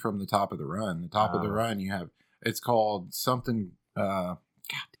drop in from the top of the run. The top of the run, you have, it's called something, God,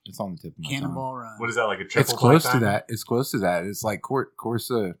 it's on the tip of my Cannonball tongue. Run. What is that, like a triple? It's close to that. It's close to that. It's like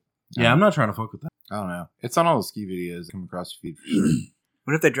Corsa. Yeah, I'm not trying to fuck with that. I don't know. It's on all the ski videos that come across your feed for sure.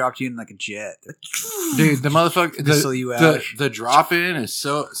 What if they dropped you in like a jet? Dude, the motherfucker, Whistle you out. the drop in is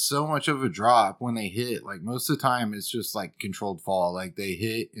so much of a drop when they hit. Like most of the time, it's just like controlled fall. Like they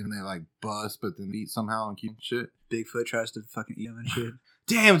hit and they like bust, but then eat somehow and keep shit. Bigfoot tries to fucking eat them and shit.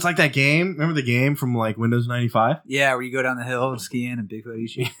 Damn, it's like that game. Remember the game from like Windows 95? Yeah, where you go down the hill skiing and Bigfoot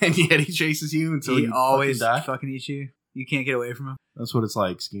eats you. And yet he chases you until He you always die. fucking eats you. You can't get away from him. That's what it's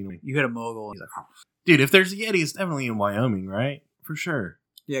like skiing. You hit a mogul. He's like, oh. Dude, if there's a Yeti, it's definitely in Wyoming, right? For sure.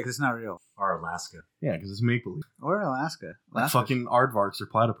 Yeah, because it's not real. Or Alaska. Yeah, because it's make believe. Or Alaska. Like fucking aardvarks or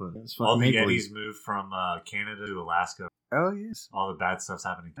platypus. It's fucking All the make-believe. Yetis moved from Canada to Alaska. Oh, yes. All the bad stuff's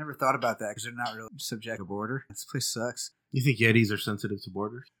happening. Never thought about that because they're not really subject to border. This place sucks. You think Yetis are sensitive to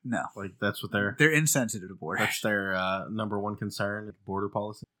borders? No. Like that's what they're Insensitive to border. that's their number one concern, border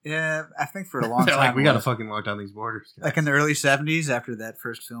policy. Yeah, I think for a long They're time. like, we gotta fucking lock down these borders. guys." Like in the early 70s, after that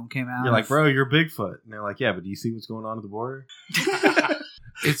first film came out. You're like, bro, you're Bigfoot. And they're like, yeah, but do you see what's going on at the border?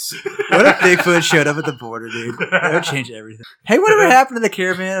 It's What if Bigfoot showed up at the border, dude? That would change everything. Hey, whatever happened to the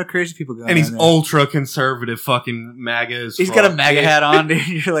caravan of crazy people going And he's down there? ultra conservative fucking MAGA as He's fuck. got a MAGA hat on, dude.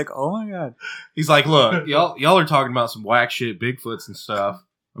 You're like, oh my god. He's like, look, y'all are talking about some whack shit Bigfoots and stuff.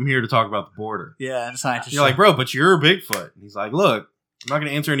 I'm here to talk about the border. Yeah, and scientists. You're like, bro, but you're Bigfoot. And he's like, look, I'm not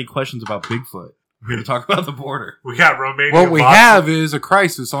going to answer any questions about Bigfoot. We're here to talk about the border. We got Romanian what we mobsters. have is a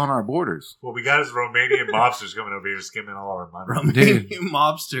crisis on our borders. What we got is Romanian mobsters coming over here skimming all our money. Dude. Romanian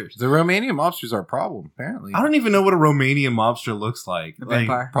mobsters. The Romanian mobsters are a problem, apparently. I don't even know what a Romanian mobster looks like. a Like,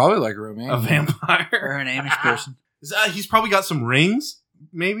 vampire. Probably like a Romanian. a vampire. Or an Amish person. He's probably got some rings,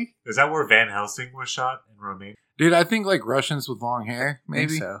 maybe. Is that where Van Helsing was shot in Romania? Dude, I think like Russians with long hair, I think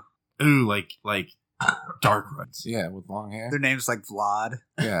maybe. so. Ooh, like dark runs. Yeah, with long hair. Their name's like Vlad.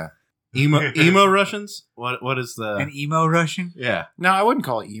 Yeah. Emo Russians? What is the An emo Russian? Yeah. No, I wouldn't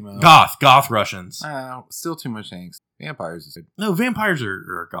call it emo. Goth Russians. Still too much angst. Vampires is good. No, vampires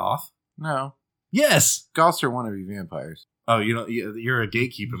are goth. No. Yes. Goths are wannabe vampires. Oh, you're a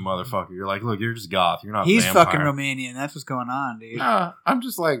gatekeeping motherfucker. You're like, look, you're just goth. You're not. He's a vampire. fucking Romanian. That's what's going on, dude. Nah, I'm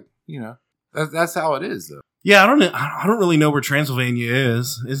just like, that's how it is, though. Yeah, I don't really know where Transylvania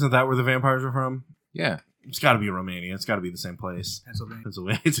is. Isn't that where the vampires are from? Yeah. It's got to be Romania. It's got to be the same place.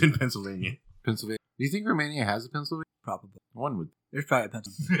 Pennsylvania. It's in Pennsylvania. Pennsylvania. Do you think Romania has a Pennsylvania? Probably. One would. There's probably a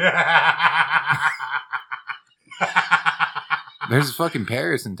Pennsylvania. There's a fucking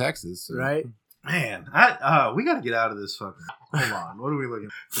Paris in Texas. So. Right? Man, we got to get out of this fucking. Hold on, what are we looking?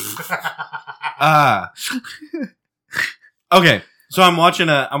 Okay, so I'm watching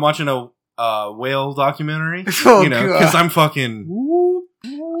a whale documentary. Oh, because I'm fucking.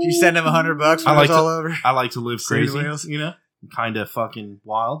 You send him $100 when I like it's all over. I like to live Free crazy. whales. Kind of fucking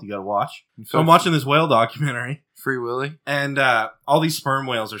wild. You got to watch. So I'm watching this whale documentary, Free Willy. and all these sperm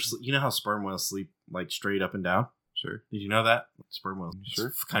whales are. You know how sperm whales sleep like straight up and down? Sure. Did you know that sperm whales? Sure.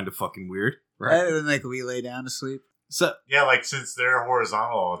 It's kind of fucking weird. Rather than like we lay down to sleep. So Yeah, like since they're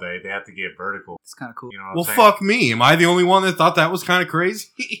horizontal all day, they have to get vertical. It's kind of cool. You know what well, I'm saying? fuck me. Am I the only one that thought that was kind of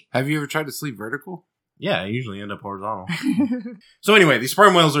crazy? Have you ever tried to sleep vertical? Yeah, I usually end up horizontal. So anyway, these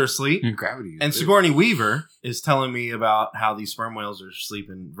sperm whales are asleep. Gravity. And Sigourney Weaver is telling me about how these sperm whales are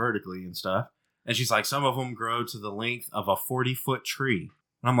sleeping vertically and stuff. And she's like, some of them grow to the length of a 40-foot tree.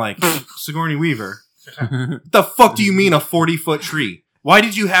 And I'm like, Sigourney Weaver, what the fuck do you mean a 40-foot tree? Why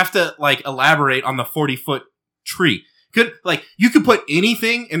did you have to like elaborate on the 40-foot tree? You could put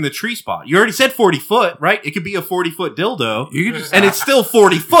anything in the tree spot. You already said 40 foot, right? It could be a 40-foot dildo. You could just And it's still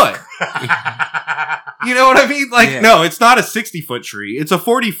 40 foot. You know what I mean? Like, no, it's not a 60-foot tree. It's a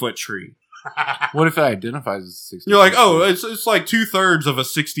 40-foot tree. What if it identifies as a 60? You're like, oh, it's like 2/3 of a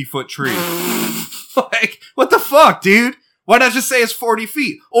 60-foot tree. Like, what the fuck, dude? Why not just say it's 40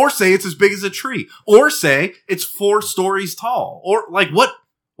 feet? Or say it's as big as a tree? Or say it's 4 stories tall? Or, like, what?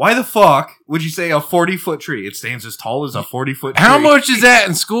 Why the fuck would you say a 40-foot tree? It stands as tall as a 40-foot tree. How much is that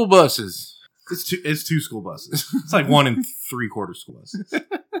in school buses? It's 2 school buses. It's like 1 3/4 school buses.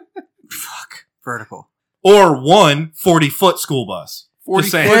 Fuck. Vertical. Or 1 40-foot school bus. 40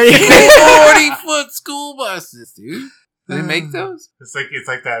 Just saying. 40-foot school buses, dude. Do they make those? It's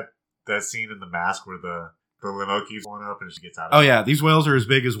like that scene in The Mask where the limo keeps going up and she gets out. Oh yeah, these whales are as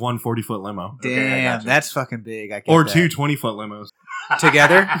big as 1 40-foot limo. Okay, I Damn, gotcha. that's fucking big. I get Or that. 2 20-foot limos.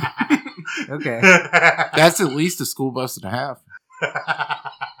 Together? Okay. That's at least a school bus and a half.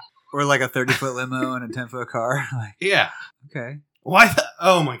 Or like a 30-foot limo and a 10-foot car. Like, Yeah. okay. Why?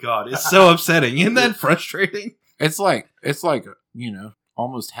 Oh my god, it's so upsetting. Isn't that frustrating? It's like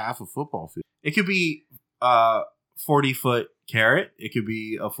almost half a football field. It could be 40-foot carrot. It could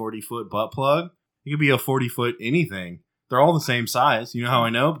be a 40-foot butt plug. It could be a 40-foot anything. They're all the same size. You know how I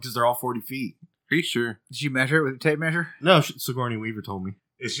know? Because they're all 40 feet. Are you sure? Did you measure it with a tape measure? No, Sigourney Weaver told me.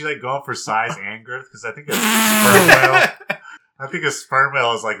 Is she like going for size and girth? Because I think a sperm whale. I think a sperm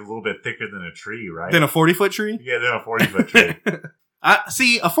whale is like a little bit thicker than a tree, right? Than a 40-foot tree? Yeah, than a 40-foot tree.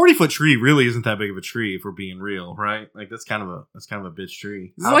 See, a 40-foot tree really isn't that big of a tree if we're being real, right? Like that's kind of a bitch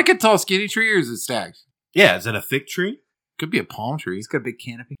tree. Is it like a tall, skinny tree, or is it stacked? Yeah, is it a thick tree? Could be a palm tree. It's got a big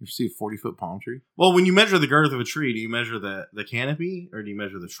canopy. You see a 40-foot palm tree? Well, when you measure the girth of a tree, do you measure the canopy or do you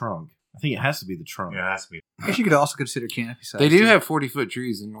measure the trunk? I think it has to be the trunk. Yeah, it has to be. I guess you could also consider canopy size. They do too. have 40-foot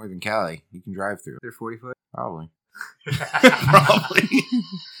trees in Northern Cali. You can drive through. They're 40-foot. Probably. Probably.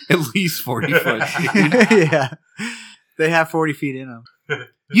 At least 40 foot. Yeah. They have 40 feet in them.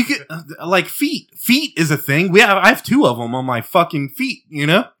 You could, like, feet. Feet is a thing. I have 2 of them on my fucking feet, you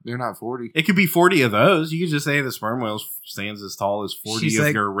know? They're not 40. It could be 40 of those. You could just say the sperm whale stands as tall as 40 She's of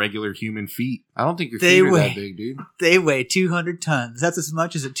like, your regular human feet. I don't think your They feet are weigh- that big, dude. They weigh 200 tons. That's as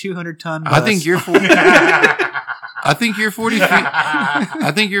much as a 200-ton bus. I think you're 40. I think you're 40 feet.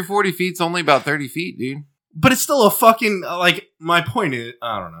 I think your 40 feet's only about 30 feet, dude. But it's still a fucking, like, my point is,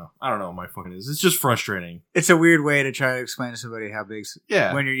 I don't know what my fucking is. It's just frustrating. It's a weird way to try to explain to somebody how big.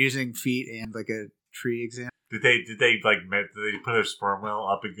 Yeah. When you're using feet and like a tree example. Did they put a sperm whale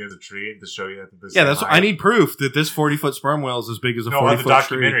up against a tree to show you that? Yeah, that's I need proof that this 40-foot sperm whale is as big as a 40-foot on the tree.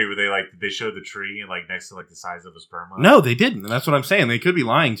 documentary where did they show the tree and like next to like the size of a sperm whale? No, they didn't. And that's what I'm saying. They could be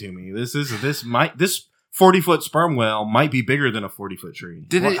lying to me. This 40-foot sperm whale might be bigger than a 40-foot tree.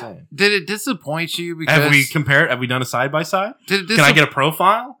 Did it disappoint you? Because Have we compared? Have we done a side by side? Can Can I get a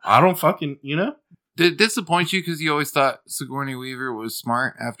profile? I don't fucking, Did it disappoint you because you always thought Sigourney Weaver was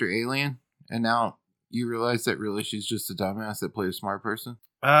smart after Alien, and now you realize that really she's just a dumbass that played a smart person?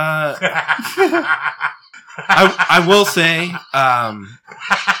 I will say,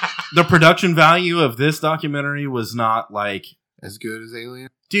 the production value of this documentary was not like as good as Alien.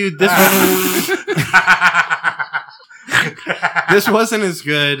 Dude, this wasn't as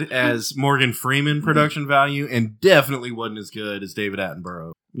good as Morgan Freeman production value, and definitely wasn't as good as David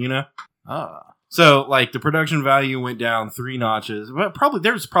Attenborough. So like the production value went down 3 notches, but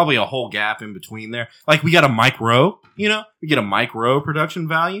there's probably a whole gap in between there. Like we got a Mike Rowe, we get a Mike Rowe production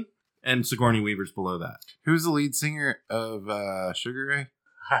value, and Sigourney Weaver's below that. Who's the lead singer of Sugar Ray?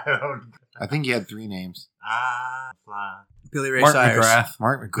 I think he had 3 names. Billy Ray Mark Cyrus. McGrath.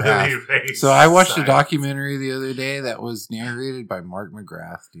 Mark McGrath. So I watched a documentary the other day that was narrated by Mark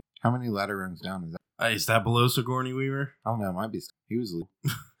McGrath. Dude. How many letter runs down is that? Is that below Sigourney Weaver? I don't know. It might be. He was.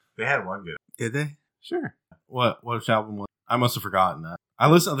 They had one good. Did they? Sure. What album was? I must have forgotten that. I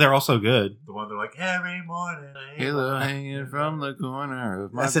listened. They're all so good. The one they're like every morning. Halo hanging from the corner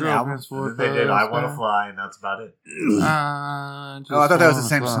of my That's an album. They did I Want to Fly, and that's about it. I thought that was the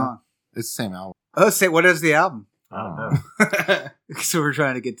same song. It's the same album. Oh, what is the album? I don't know. So we're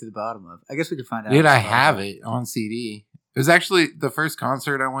trying to get to the bottom of. I guess we could find out. Dude, I have it on CD. It was actually the first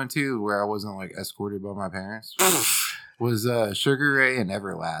concert I went to where I wasn't like escorted by my parents. Was Sugar Ray and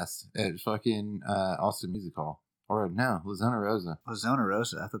Everlast at fucking Austin Music Hall. Or no, Lizona Rosa. Lizona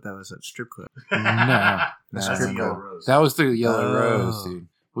Rosa. I thought that was a strip club. No. That's a Yellow Rose. That was the Yellow Rose, dude.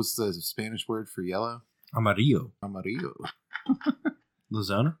 What's the Spanish word for yellow? Amarillo. Amarillo.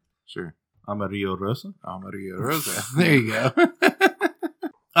 Lizona? Sure. Amarillo Rosa? Amarillo Rosa. There you go.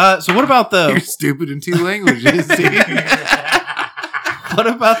 So what about the... You're stupid in 2 languages, dude. What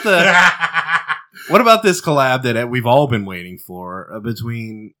about this collab that we've all been waiting for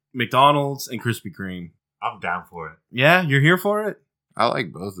between McDonald's and Krispy Kreme? I'm down for it. Yeah, you're here for it? I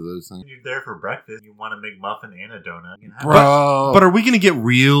like both of those things. You're there for breakfast. You want a McMuffin and a donut. You know? Bro. But are we going to get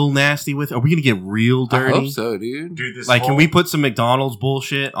real nasty with it? Are we going to get real dirty? I hope so, dude. Dude, this Can we put some McDonald's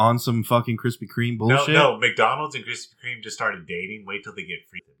bullshit on some fucking Krispy Kreme bullshit? No, McDonald's and Krispy Kreme just started dating. Wait till they get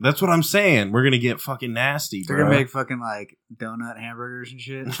free. That's what I'm saying. We're going to get fucking nasty, bro. They're going to make fucking like donut hamburgers and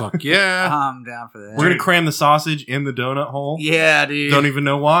shit. Fuck yeah. I'm down for that. We're going to cram the sausage in the donut hole. Yeah, dude. Don't even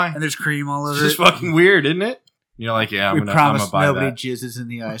know why. And there's cream all over It's just it. fucking weird, isn't it? You're like, yeah, I'm we gonna promise buy nobody that. jizzes in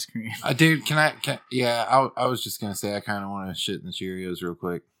the ice cream. Dude, I was just going to say I kind of want to shit in the Cheerios real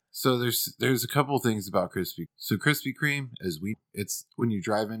quick. So there's a couple things about Krispy. So Krispy Kreme it's when you're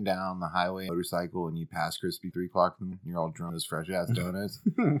driving down the highway motorcycle and you pass Krispy 3 o'clock and you're all drunk as fresh ass donuts.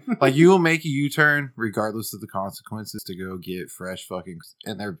 Like you will make a U-turn regardless of the consequences to go get fresh fucking,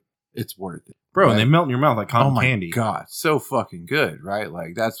 and they're it's worth it. Bro, right? and they melt in your mouth like cotton candy. Oh my God, so fucking good, right?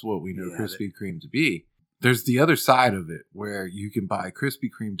 Like that's what we know Krispy Kreme to be. There's the other side of it where you can buy Krispy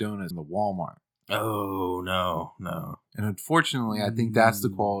Kreme donuts in the Walmart. Oh, no. And unfortunately, I think that's the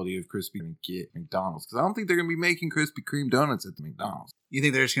quality of Krispy Kreme get McDonald's. Because I don't think they're going to be making Krispy Kreme donuts at the McDonald's. You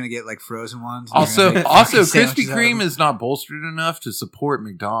think they're just going to get like frozen ones? Also, Krispy Kreme is not bolstered enough to support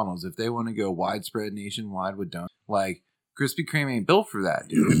McDonald's if they want to go widespread nationwide with donuts. Like, Krispy Kreme ain't built for that,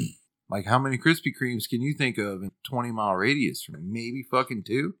 dude. Like, how many Krispy Kremes can you think of in a 20-mile radius from maybe fucking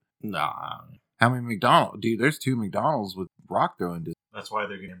 2? Nah. How many McDonald's? Dude, there's 2 McDonald's with rock throwing distance. That's why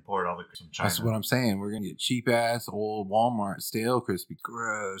they're going to import all the from China. That's what I'm saying. We're going to get cheap-ass old Walmart stale Krispy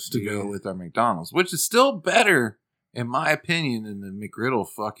Gross, to go with our McDonald's, which is still better, in my opinion, than the McGriddle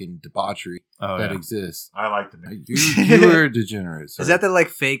fucking debauchery that exists. I like the McGriddle. You are a degenerate. Sir. Is that the like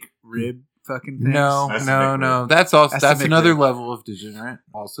fake rib fucking thing? No. That's also that's another level of degenerate.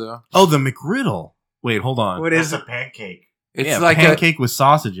 Also, oh, the McGriddle. Wait, hold on. What is a pancake? It's like pancake with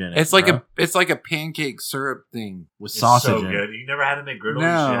sausage in it. It's like it's like a pancake syrup thing with sausage in it. So good. You never had a McGriddle?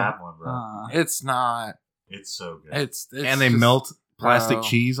 No. You should have one, bro. It's not. It's so good. It's and they melt plastic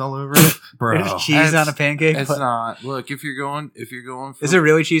cheese all over it, bro. There's cheese on a pancake. It's not. Look, if you're going, for, is there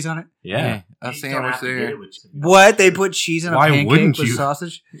really cheese on it? Yeah, a sandwich there. What? They put cheese on a pancake with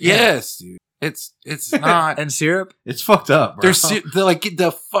sausage? Yes, dude. It's not. And syrup? It's fucked up, bro. They're like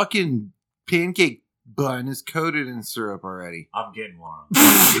the fucking pancake bun is coated in syrup already. I'm getting one.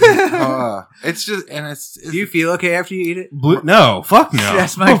 It's just, and it's. Do you feel okay after you eat it? No, fuck no.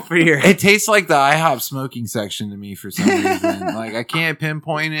 That's my fear. It tastes like the IHOP smoking section to me for some reason. Like I can't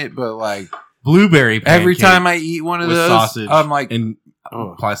pinpoint it, but like blueberry pancake every time I eat one of those, sausage I'm like and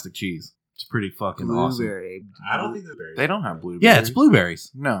plastic cheese. It's pretty fucking blueberry. Awesome. I don't think they're berries. They don't have blueberries. Yeah, it's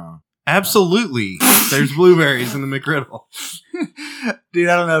blueberries. No. Absolutely. There's blueberries in the McGriddle. Dude,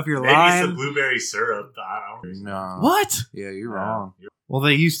 I don't know if you're lying. Maybe it's a blueberry syrup. I don't know. No. What? Yeah, you're wrong. Well,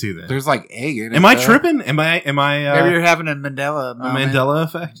 they used to then. There's like egg in it. Am I tripping? Am I maybe you're having a Mandela moment. A Mandela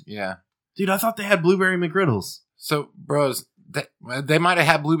effect? Yeah. Dude, I thought they had blueberry McGriddles. So, bros, they might have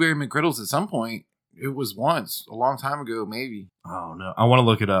had blueberry McGriddles at some point. It was once, a long time ago, maybe. Oh, no. I want to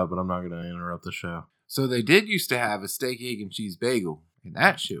look it up, but I'm not going to interrupt the show. So they did used to have a steak, egg, and cheese bagel. And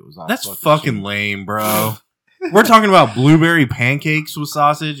that shit was all That's fucking lame, bro. We're talking about blueberry pancakes with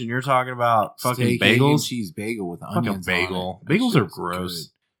sausage, and you're talking about fucking steak, bagels. Egg, and cheese bagel with onions. Fucking bagel. On it. Bagels are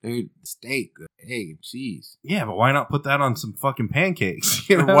gross. Good. Dude, steak, egg, and cheese. Yeah, but why not put that on some fucking pancakes?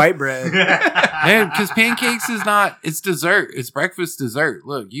 You know? White bread. Because pancakes is not, it's dessert. It's breakfast dessert.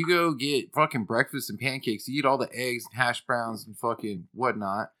 Look, you go get fucking breakfast and pancakes. You eat all the eggs and hash browns and fucking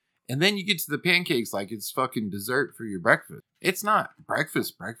whatnot. And then you get to the pancakes like it's fucking dessert for your breakfast. It's not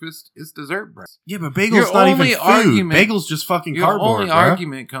breakfast. It's dessert breakfast. Yeah, but bagel's not even food. Bagel's just fucking cardboard, Your only bro.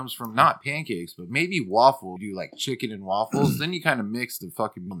 argument comes from not pancakes, but maybe waffle. You do like chicken and waffles. Then you kind of mix the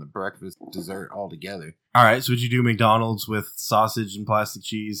fucking the breakfast dessert all together. All right, so would you do McDonald's with sausage and plastic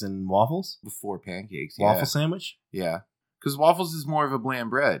cheese and waffles? Before pancakes, Waffle sandwich? Yeah. Because waffles is more of a bland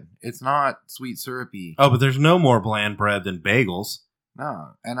bread. It's not sweet syrupy. Oh, but there's no more bland bread than bagels. No,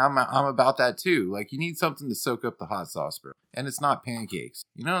 and I'm about that too. Like you need something to soak up the hot sauce, bro. And it's not pancakes.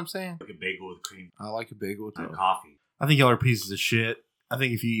 You know what I'm saying? Like a bagel with cream. I like a bagel with coffee. I think y'all are pieces of shit. I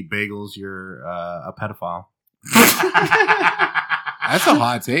think if you eat bagels, you're a pedophile. That's a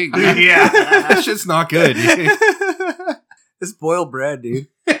hot take, dude. Yeah, that shit's not good. It's boiled bread, dude.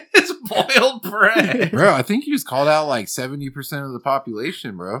 It's boiled bread, bro. I think you just called out like 70% of the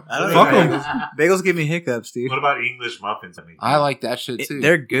population, bro. I don't know. Bagels give me hiccups, dude. What about English muffins? I like that shit too.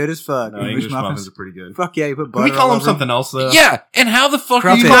 They're good as fuck. No, English muffins are pretty good. Fuck yeah, you put butter. Can we call them something else though? Yeah, and how the fuck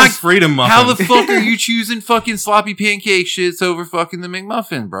are you like freedom muffins? How the fuck are you choosing fucking sloppy pancake shits over fucking the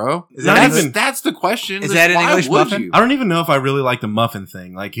McMuffin, bro? That's the question. Is that an English muffin? I don't even know if I really like the muffin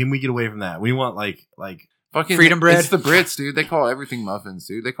thing. Like, can we get away from that? We want like fucking freedom bread. It's the Brits, dude. They call everything muffins,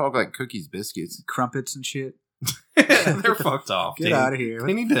 dude. They call like cookies biscuits, crumpets and shit. They're fucked off. Get out of here.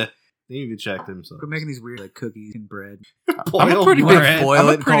 They need to check themselves. Quit making these weird like cookies and bread. I'm a pretty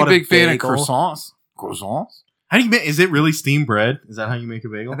big fan of croissants. Croissants? How do you make? Is it really steamed bread? Is that how you make a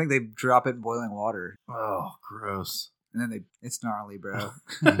bagel? I think they drop it in boiling water. Oh, gross. And then it's gnarly, bro.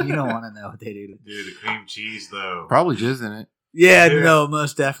 You don't want to know what they do. Dude, the cream cheese though. Probably jizz in it. Yeah, no,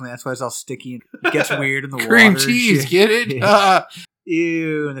 most definitely. That's why it's all sticky and it gets weird in the water. Cream cheese, get it? Yeah.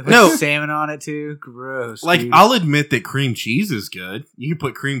 Ew, and they put salmon on it too. Gross. Like, dude. I'll admit that cream cheese is good. You can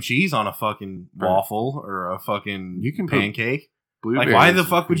put cream cheese on a fucking waffle or a fucking pancake. Like, why the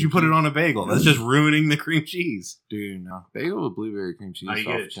fuck would you put it on a bagel? That's just ruining the cream cheese. Dude, no. Bagel with blueberry cream cheese. You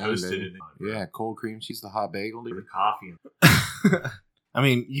get it toasted in it. Yeah, cold cream cheese, the hot bagel. Dude. With coffee. I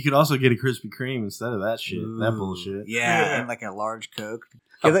mean, you could also get a Krispy Kreme instead of that shit. Ooh, that bullshit. Yeah, and like a large Coke.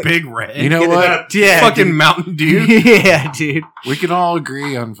 A big red. You know what? Yeah, fucking dude. Mountain Dew. Yeah, dude. We can all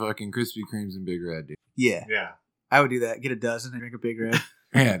agree on fucking Krispy Kremes and Big Red, dude. Yeah. Yeah. I would do that. Get a dozen and drink a Big Red.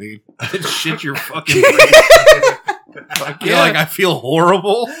 Yeah, dude. Shit your fucking brain. Fuck You're like, I feel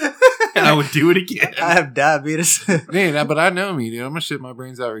horrible, and I would do it again. I have diabetes. Man, but I know me, dude. I'm gonna shit my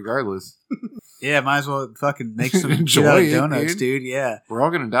brains out regardless. Yeah, might as well fucking make some Enjoy shit out of it, donuts, dude. dude. Yeah. We're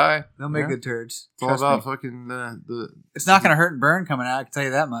all gonna die. They'll make Yeah. good turds. It's all Trust about me. fucking the It's not going to hurt and burn coming out, I can tell you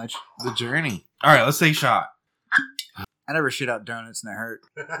that much. journey. All right, let's take a shot. I never shit out donuts and they hurt.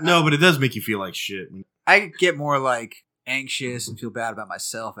 No, but it does make you feel like shit. I get more like anxious and feel bad about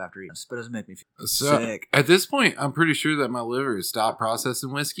myself after eating, but it doesn't make me feel So sick. at this point, I'm pretty sure that my liver has stopped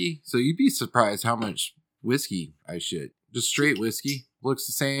processing whiskey. So you'd be surprised how much whiskey I shit. Just straight whiskey. Looks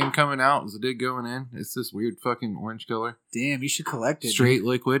the same coming out as it did going in. It's this weird fucking orange color. Damn, you should collect it. Straight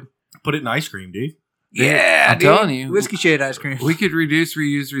liquid. Put it in ice cream, dude. Yeah, I'm dude. telling you. Whiskey shade ice cream. We could reduce,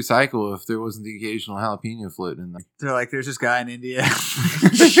 reuse, recycle if there wasn't the occasional jalapeno floating in there. They're like, there's this guy in India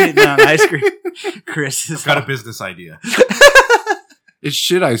shitting on ice cream. Chris is Got a business idea. It's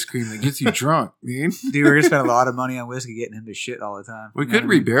shit ice cream that gets you drunk, dude. Dude, we're going to spend a lot of money on whiskey getting him to shit all the time. We You know could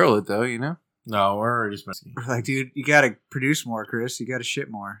what I mean? rebarrel it though, you know? No, we're already spending. We're like, dude, you got to produce more, Chris. You got to shit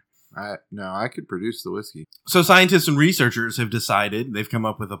more. I could produce the whiskey. So scientists and researchers have decided, they've come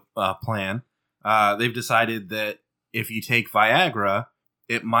up with a plan. They've decided that if you take Viagra,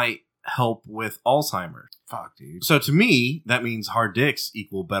 it might help with Alzheimer's. Fuck, dude. So to me, that means hard dicks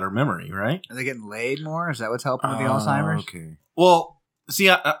equal better memory, right? Are they getting laid more? Is that what's helping with the Alzheimer's? Okay. Well, see,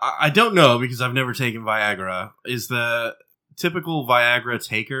 I don't know because I've never taken Viagra. Is the typical Viagra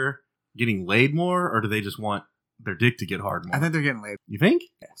taker getting laid more, or do they just want their dick to get hard more? I think they're getting laid. You think?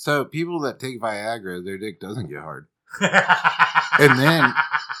 So people that take Viagra, their dick doesn't get hard. And then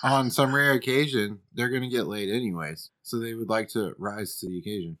on some rare occasion, they're going to get laid anyways. So they would like to rise to the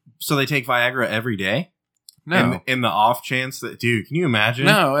occasion. So they take Viagra every day? No. In the off chance that, dude, can you imagine?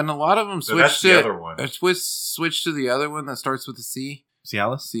 No, and a lot of them So switch that's to the other one. switch to the other one that starts with a C.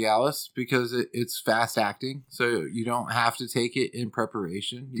 Cialis? Cialis, because it's fast acting, so you don't have to take it in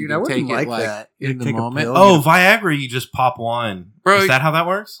preparation. You Dude, can I wouldn't take like it that. in the Take a moment. pill. Oh, Viagra, you just pop one. Bro, Is that how that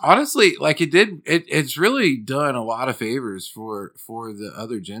works? Honestly, like it's really done a lot of favors for the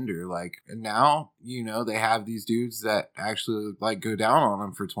other gender. Like now, they have these dudes that actually like go down on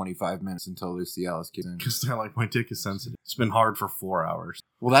them for 25 minutes until their Cialis kicks in. Because they're like, my dick is sensitive. It's been hard for 4 hours.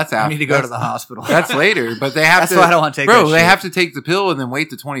 Well, that's I after. need to go to the hospital. That's later, but they have That's to. why I don't want to take Bro, that they shit. have to take the pill and then wait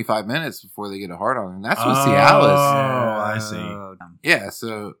the 25 minutes before they get a hard on. And that's with Oh. Cialis. I see. Yeah,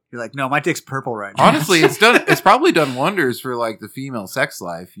 so You're like, no, my dick's purple right now. honestly, it's probably done wonders for like the female sex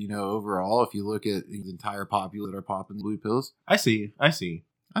life, overall, if you look at the entire population that are popping blue pills. I see. I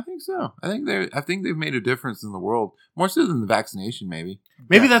think so. I think they've made a difference in the world. More so than the vaccination, maybe.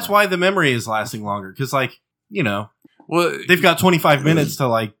 Maybe that's why the memory is lasting longer. Because, Well, they've got 25 minutes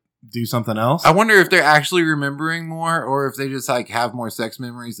to, do something else. I wonder if they're actually remembering more or if they just like have more sex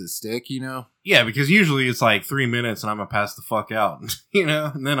memories that stick, Yeah, because usually it's 3 minutes and I'm going to pass the fuck out,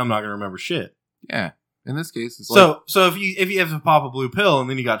 and then I'm not going to remember shit. Yeah. In this case, it's So if you have to pop a blue pill and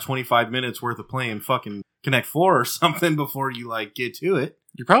then you got 25 minutes worth of playing fucking Connect 4 or something before you get to it.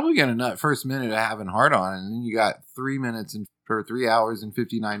 you're probably going to nut first minute of having hard on, and then you got 3 hours and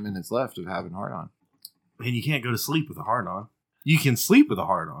 59 minutes left of having hard on. And you can't go to sleep with a hard on. You can sleep with a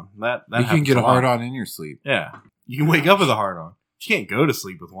hard on. That You can happens get a lot. hard on in your sleep. Yeah. You can wake up with a hard on. You can't go to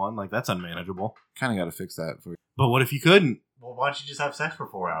sleep with one. That's unmanageable. Kind of got to fix that for you. But what if you couldn't? Well, why don't you just have sex for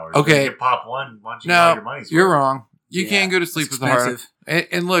 4 hours? Okay. You can pop one. Why don't you get all No, your money's you're worth? wrong. You Yeah, can't go to sleep it's with a hard on. expensive.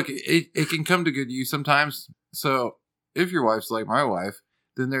 And look, it can come to good use sometimes. So if your wife's like my wife,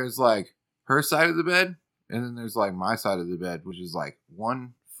 then there's her side of the bed, and then there's my side of the bed, which is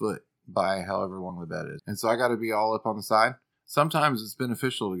 1 foot by however long the bed is. And so I got to be all up on the side. Sometimes it's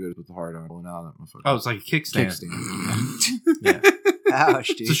beneficial to go with the hard on. Well, now that motherfucker. Oh, it's like a kickstand. Kickstand. Yeah. Ouch,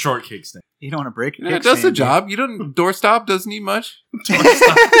 dude. It's a short kickstand. You don't want to break your Yeah, it does the kickstand, job. You don't doorstop doesn't need much. dude.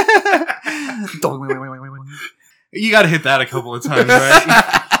 You got to hit that a couple of times,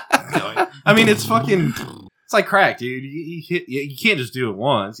 right? I mean, it's fucking. It's like crack, dude. You can't just do it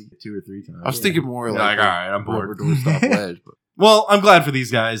once. You get 2 or 3 times. I was thinking more You're like, all right, I'm rubber bored. doorstop ledge. But Well, I'm glad for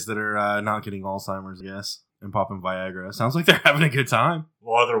these guys that are not getting Alzheimer's, I guess, and popping Viagra. Sounds like they're having a good time.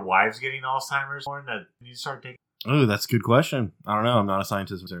 Well, are their wives getting Alzheimer's? Or that you start taking? Oh, that's a good question. I don't know. I'm not a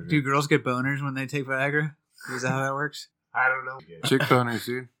scientist. Do girls get boners when they take Viagra? Is that how that works? I don't know. chick boners,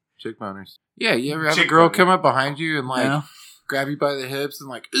 dude. Chick boners. Yeah, you ever have a Chick girl boners. come up behind you and No? grab you by the hips and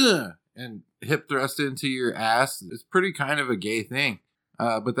ugh, and hip thrust into your ass? It's pretty kind of a gay thing.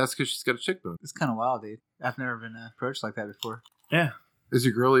 But that's because she's got a chick bone. It's kind of wild, dude. I've never been approached like that before. Yeah. Is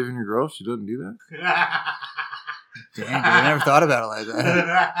your girl even your girl? She doesn't do that? Damn, dude, I never thought about it like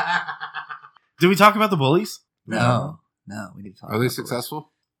that. Did we talk about the bullies? No, we need to talk Are about they the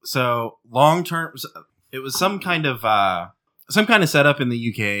successful? So long term, it was some kind of setup in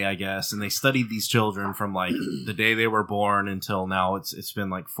the UK, I guess, and they studied these children from like the day they were born until now. It's been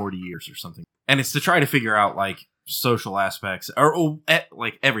like 40 years or something, and it's to try to figure out like social aspects or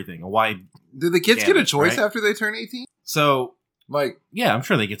like everything. A wide. Do the kids get a choice right? after they turn 18? So. Like, yeah, I'm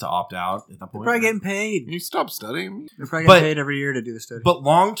sure they get to opt out at that point. They're probably getting paid. You stop studying. They're probably getting paid every year to do the study. But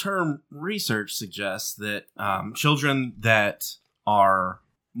long-term research suggests that children that are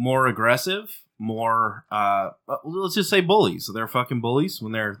more aggressive, more, let's just say bullies, so they're fucking bullies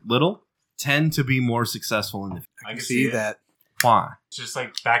when they're little, tend to be more successful in the future. I can see that. Why? It's just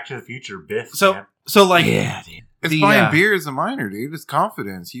like Back to the Future, Biff. So like, yeah, dude. It's buying beer as a minor, dude. It's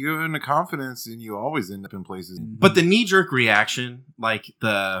confidence. You go into confidence and you always end up in places. But the knee-jerk reaction, like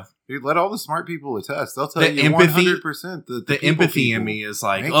Dude, let all the smart people attest. They'll tell you empathy, 100% the empathy in me is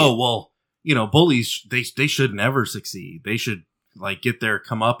like, well, bullies, they should never succeed. They should like get their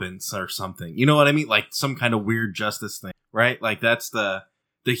comeuppance or something. You know what I mean? Like some kind of weird justice thing, right? Like that's the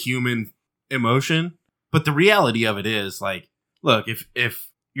human emotion. But the reality of it is like, look, if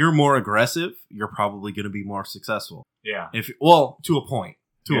you're more aggressive, you're probably going to be more successful. Yeah. To a point.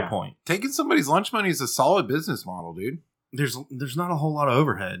 A point. Taking somebody's lunch money is a solid business model, dude. There's not a whole lot of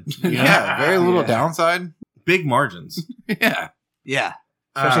overhead. Yeah, very little downside. Big margins. Yeah.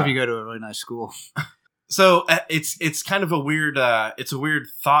 Especially if you go to a really nice school. So it's kind of a weird it's a weird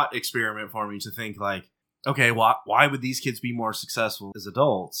thought experiment for me to think like, okay, why would these kids be more successful as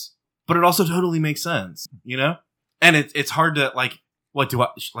adults? But it also totally makes sense, you know? And it's hard to like. What do I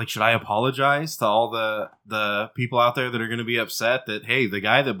like? Should I apologize to all the people out there that are going to be upset that hey, the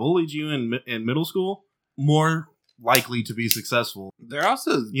guy that bullied you in middle school more likely to be successful? They're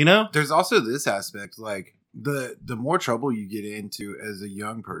also, there's also this aspect like the more trouble you get into as a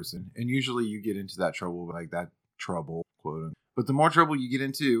young person, and usually you get into that trouble quote unquote. But the more trouble you get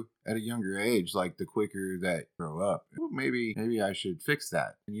into at a younger age, like the quicker that you grow up, maybe I should fix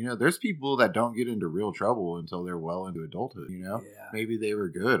that. And there's people that don't get into real trouble until they're well into adulthood. Maybe they were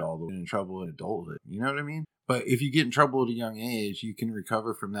good all the way in trouble in adulthood. You know what I mean? But if you get in trouble at a young age, you can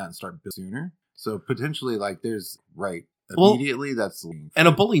recover from that and start building sooner. So potentially, like there's immediately that's and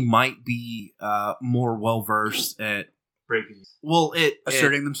a bully might be more well versed at breaking. Well,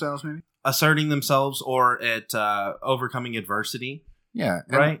 asserting themselves, maybe. Asserting themselves or at overcoming adversity. Yeah.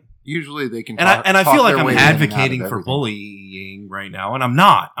 Right? Usually they can and I feel like I'm advocating for bullying right now, and I'm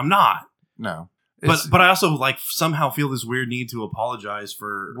not. No. But I also like somehow feel this weird need to apologize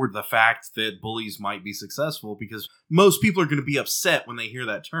for the fact that bullies might be successful because most people are going to be upset when they hear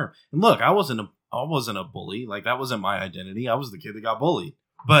that term. And look, I wasn't a bully. Like that wasn't my identity. I was the kid that got bullied.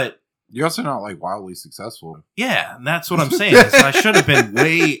 But you're also not like wildly successful. Yeah, and that's what I'm saying. I should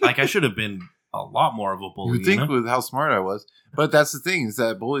have been a lot more of a bully. You think with how smart I was, but that's the thing is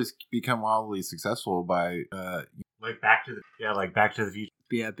that bullies become wildly successful by like Back to the Future.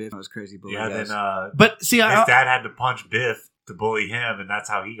 Yeah, Biff was crazy bully. Yeah, guys. then but see, his dad had to punch Biff to bully him, and that's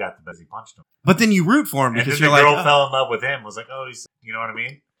how he got the best. He punched him. But then you root for him because the you're like, girl fell in love with him. Was like, oh, he's, you know what I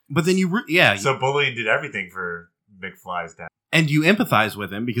mean? But then So bullying did everything for McFly's dad. And you empathize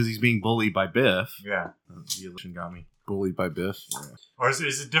with him because he's being bullied by Biff. Yeah. The illusion got me. Bullied by Biff. Yeah. Or is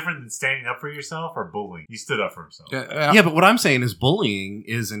it different than standing up for yourself or bullying? He stood up for himself. Yeah, but what I'm saying is bullying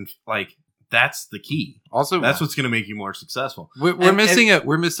isn't like that's the key. Also, that's what's going to make you more successful. We're missing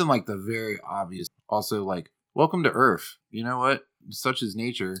like the very obvious. Also, like, welcome to Earth. You know what? Such is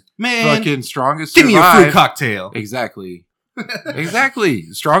nature. Man, fucking strongest. Give me a fruit cocktail. Exactly. Exactly.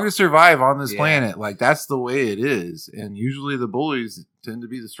 Strongest survive on this planet. Like that's the way it is. And usually the bullies tend to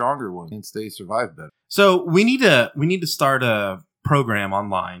be the stronger ones since they survive better. So we need to start a program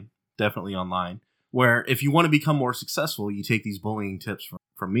online, definitely online, where if you want to become more successful, you take these bullying tips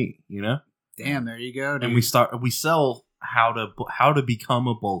from me, Damn, there you go, dude. And we sell how to become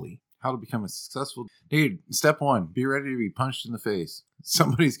a bully. How to become a successful dude. Step 1, be ready to be punched in the face.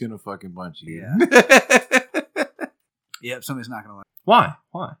 Somebody's gonna fucking punch you. Yeah. Yep, somebody's not going to like. Why?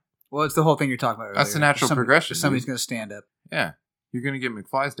 Well, it's the whole thing you're talking about earlier. That's the natural progression. Somebody's going to stand up. Yeah. You're going to get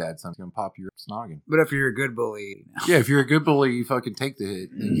McFly's dad. Someone's going to pop your snogging. But if you're a good bully... Yeah, if you're a good bully, you fucking take the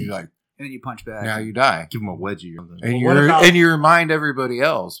hit. And you're like... And then you punch back. Now you die. Give him a wedgie or something. And you remind everybody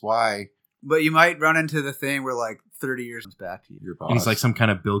else why... But you might run into the thing where like 30 years comes back to you. Your boss. And he's like some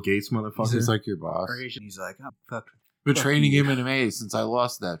kind of Bill Gates motherfucker. He's like your boss. Or he's like, oh, fuck. Been training MMA since I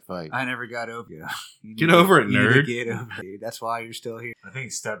lost that fight. I never got over you. Get over it, nerd. Get over it. That's why you're still here. I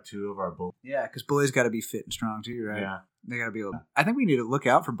think step 2 of our bully. Yeah, because bullies got to be fit and strong too, right? Yeah. They got to be able. I think we need to look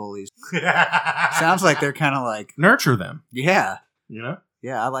out for bullies. Sounds like they're kind of like Nurture them. Yeah. You know?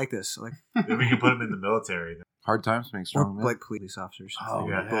 Yeah, I like this. Then we can put them in the military. Hard times make strong men. Like police officers. Oh,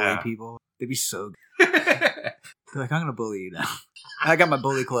 yeah. Bully people. They'd be so good. They're like, I'm going to bully you now. I got my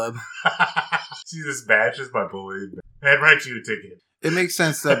bully club. See, this badge is my bully. I'd write you a ticket. It makes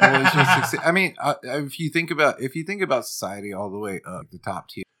sense that bullies will succeed. I mean, if you think about society all the way up, the top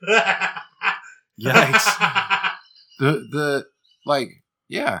tier. Yikes. The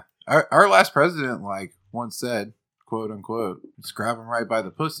our last president once said, quote unquote, just grab him right by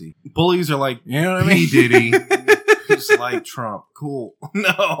the pussy. Bullies are like, you know what I mean? P. Diddy. Just like Trump. Cool. No,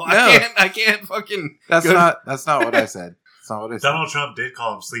 I can't fucking. That's not what I said. That's not what I said. Donald Trump did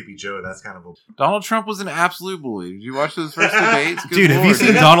call him Sleepy Joe. That's kind of a... Donald Trump was an absolute bully. Did you watch those first debates? Good dude, Lord, have you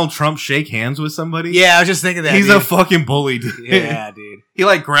seen Donald Trump shake hands with somebody? Yeah, I was just thinking that. He's a fucking bully, dude. Yeah, dude. He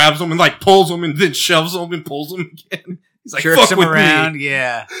grabs them and pulls them and then shoves them and pulls them again. He's like, jerks fuck him with around. me.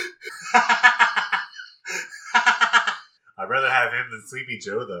 Yeah. I'd rather have him than Sleepy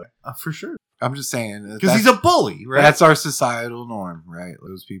Joe, though. For sure. I'm just saying. Because he's a bully, right? That's our societal norm, right?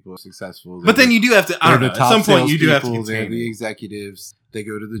 Those people are successful. But then you do have to, I don't know, at some point you do have to They're contain the it. executives. They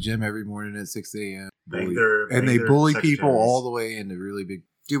go to the gym every morning at 6 a.m. And they bully people all the way into really big...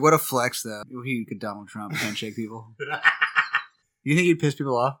 Dude, what a flex, though. He could Donald Trump handshake people. You think he'd piss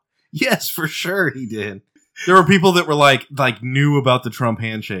people off? Yes, for sure he did. There were people that were knew about the Trump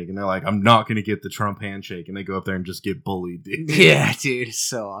handshake, and they're like, I'm not going to get the Trump handshake, and they go up there and just get bullied, dude. Yeah, dude, it's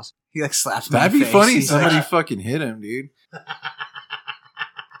so awesome. He slaps him That'd in be the face. funny if He's somebody like, fucking hit him, dude.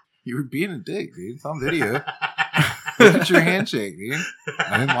 You were being a dick, dude. It's on video. Look at your handshake, dude.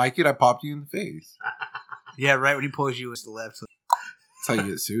 I didn't like it. I popped you in the face. yeah, right when he pulls you with the left. That's how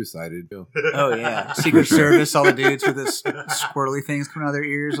you get suicided. Oh, yeah. Secret Service, all the dudes with the squirrely things coming out of their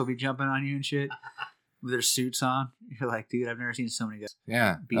ears will be jumping on you and shit with their suits on. You're like, dude, I've never seen so many guys.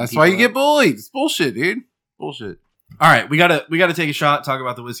 Yeah, beating that's why you people get bullied. It's bullshit, dude. Bullshit. All right, we gotta take a shot, talk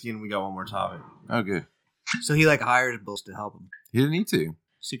about the whiskey, and we got one more topic. Oh, good. So he hires bulls to help him. He didn't need to.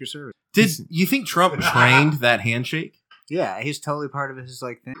 Secret Service. Did you think Trump trained that handshake? Yeah, he's totally part of his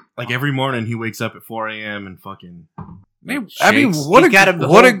thing. Every morning he wakes up at 4 a.m. and fucking... I mean, what He's got him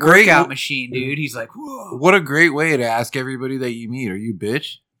what a great workout machine, dude. He's like, whoa. What a great way to ask everybody that you meet. Are you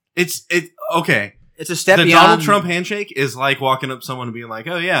bitch? Okay. It's a step the beyond. Donald Trump handshake is like walking up to someone and being like,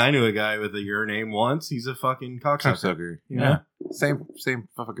 "Oh yeah, I knew a guy with your name once. He's a fucking cocksucker." Yeah. Same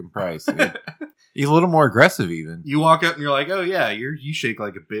fucking price. Dude. He's a little more aggressive even. You walk up and you're like, "Oh yeah, you shake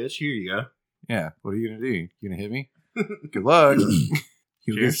like a bitch. Here you go." Yeah. What are you gonna do? You gonna hit me? Good luck.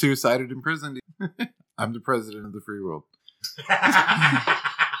 You'll get suicided in prison. Dude. I'm the president of the free world.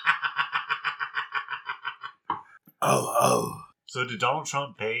 Oh. So did Donald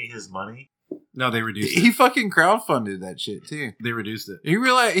Trump pay his money? No, they reduced it. He fucking crowdfunded that shit too. They reduced it. You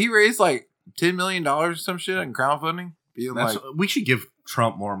realize he raised $10 million or some shit in crowdfunding? We should give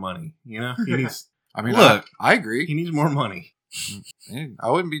Trump more money. You know, he needs. I mean, look, I agree. He needs more money. I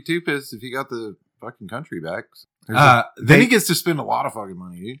wouldn't be too pissed if he got the fucking country back. Then he gets to spend a lot of fucking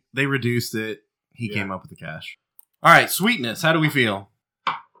money, dude. They reduced it. He came up with the cash. All right, sweetness. How do we feel?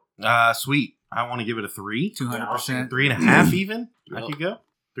 Sweet. I want to give it a 3. 200%. 3.5 even. I could go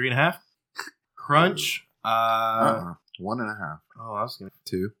 3.5. Crunch. 1.5. Oh, I was gonna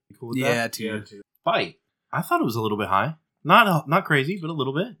 2. Cool with Yeah, that? 2. Bite. I thought it was a little bit high. Not crazy, but a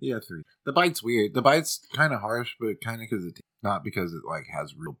little bit. Yeah, 3. The bite's weird. The bite's kind of harsh, but kind of not because it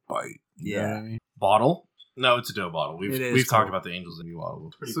has real bite. You know what I mean? Bottle. No, it's a dough bottle. We've cool. talked about the Angels in New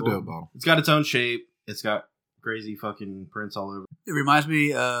Bottle. It's a dough bottle. It's got its own shape. It's got crazy fucking prints all over. It reminds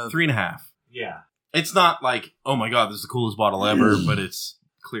me of 3.5. Yeah. It's not like, oh my god, this is the coolest bottle ever, but it's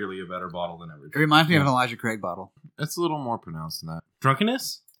clearly a better bottle than ever. It reminds me of an Elijah Craig bottle. It's a little more pronounced than that.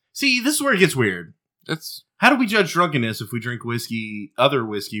 Drunkenness? See, this is where it gets weird. How do we judge drunkenness if we drink other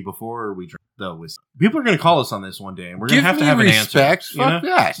whiskey before we drink the whiskey? People are going to call us on this one day, and we're going to have to have an answer. Fuck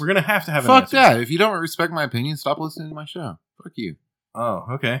that. We're going to have an answer. Fuck that. If you don't respect my opinion, stop listening to my show. Fuck you. Oh,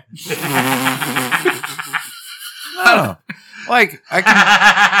 okay. No.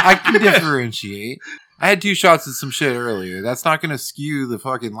 I can differentiate. I had 2 shots of some shit earlier. That's not going to skew the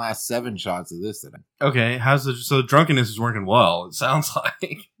fucking last 7 shots of this today. Okay, so drunkenness is working well, it sounds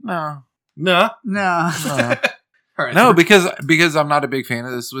like. No. No. All right, No, because I'm not a big fan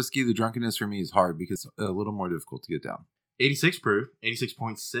of this whiskey. The drunkenness for me is hard because it's a little more difficult to get down. 86 proof,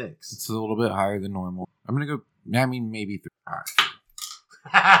 86.6. It's a little bit higher than normal. I'm going to go, maybe 3. All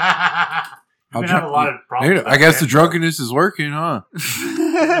right. You're gonna have a lot of problems. I guess the drunkenness is working, huh?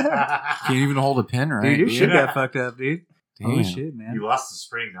 Can't even hold a pen right. Dude, your shit got fucked up, dude. Damn. Holy shit, man. You lost the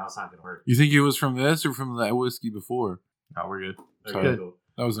spring. Now it's not gonna work. You think it was from this or from that whiskey before? No, we're good. Sorry.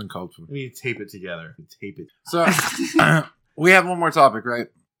 That was uncalled for. We need to tape it together. Tape it. So, we have one more topic, right?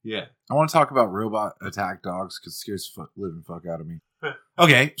 Yeah. I want to talk about robot attack dogs because it scares the living fuck out of me.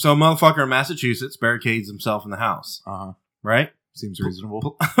 Okay, so a motherfucker in Massachusetts barricades himself in the house. Uh-huh. Right? Seems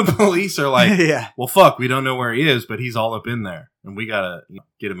reasonable. Police are like, yeah. well, fuck, we don't know where he is, but he's all up in there, and we gotta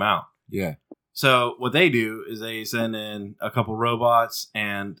get him out. Yeah. So what they do is they send in a couple robots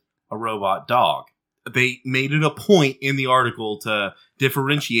and a robot dog. They made it a point in the article to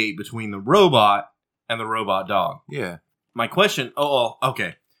differentiate between the robot and the robot dog. Yeah. My question,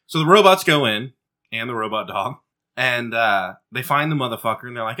 okay. So the robots go in, and the robot dog, and they find the motherfucker,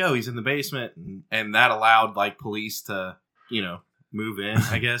 and they're like, oh, he's in the basement, and that allowed, like, police to, move in,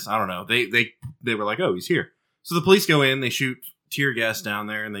 I guess. I don't know. They were like, oh, he's here. So the police go in, they shoot tear gas down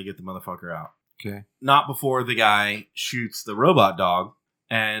there, and they get the motherfucker out. Okay. Not before the guy shoots the robot dog,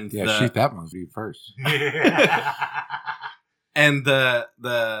 and shoot that motherfucker first. And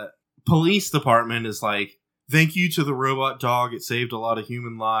the police department is like, thank you to the robot dog. It saved a lot of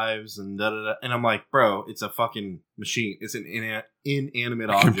human lives and da-da-da. And I'm like, bro, it's a fucking machine. It's an inanimate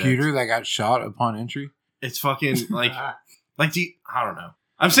object. Computer that got shot upon entry? It's fucking like I don't know.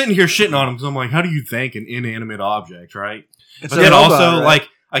 I'm sitting here shitting on him because I'm like, how do you thank an inanimate object, right? It's but then robot, also, right? like,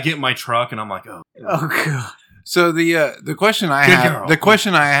 I get in my truck and I'm like, oh God. So the question I Good have girl. the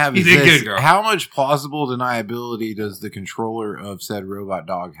question I have You is did this: good, girl. how much plausible deniability does the controller of said robot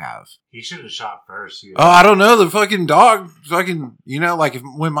dog have? He should have shot first. Oh, I don't know. The fucking dog, fucking, like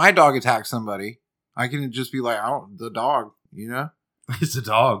when my dog attacks somebody, I can just be like, the dog, it's a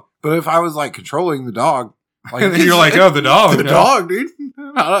dog. But if I was like controlling the dog, like And then you're like, oh, the dog. the dog,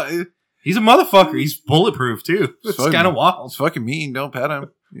 dude. He's a motherfucker. He's bulletproof too. It's kind of wild. It's fucking mean. Don't pet him.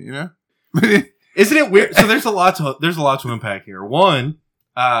 Isn't it weird? So there's a lot to unpack here. One,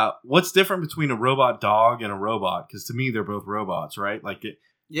 what's different between a robot dog and a robot? Because to me, they're both robots, right? Like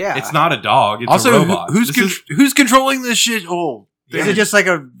it's not a dog. It's also, a robot. Who's controlling this shit? Oh, is it just like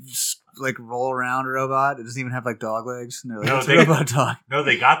a roll around robot? It doesn't even have like dog legs. And they're like, No, it's a robot dog. No,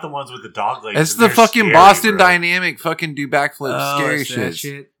 they got the ones with the dog legs. it's and the they're fucking scary, Boston bro. Dynamic fucking do backflip scary it's that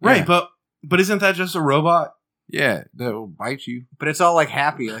shit. right? Yeah. But isn't that just a robot? Yeah, that will bite you. But it's all like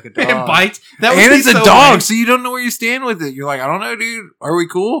happy, like a dog. It bites. That would And be it's a so dog, nice. so you don't know where you stand with it. You're like, I don't know, dude. Are we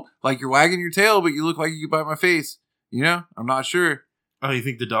cool? Like, you're wagging your tail, but you look like you could bite my face. I'm not sure. Oh, you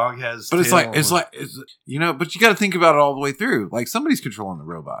think the dog has? But tail? it's like, but you got to think about it all the way through. Like, somebody's controlling the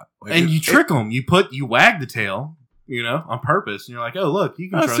robot. Like, and you trick them. You wag the tail, on purpose, and you're like, oh, look, you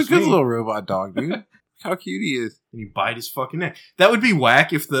can That's trust a good me. little robot dog, dude. How cute he is. And you bite his fucking neck. That would be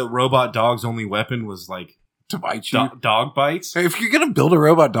whack if the robot dog's only weapon was like To bite you. dog bites. Hey, if you're going to build a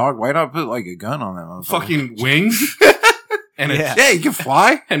robot dog, why not put like a gun on that motherfucker? Fucking wings. And Yeah, you can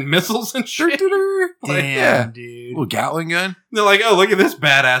fly. and missiles and shit. Like, Damn, yeah. dude. Little Gatling gun. They're like, oh, look at this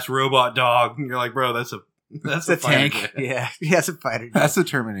badass robot dog. And you're like, bro, that's a a tank. fighter jet. Yeah. Yeah, it's a fighter. That's the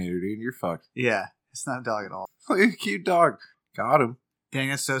Terminator, dude. You're fucked. Yeah. It's not a dog at all. Look at a cute dog. Got him. Dang,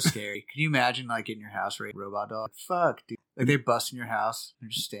 that's so scary. Can you imagine, like, in your house, right? Robot dog? Fuck, dude. Like, they bust in your house. They're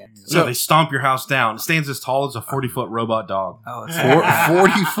just standing. So they stomp your house down. It stands as tall as a 40-foot robot dog. Oh, it's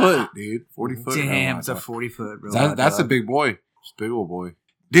 40 foot, dude. 40 foot. Damn, robot it's a dog. 40-foot robot That's a dog. big boy. It's a big old boy.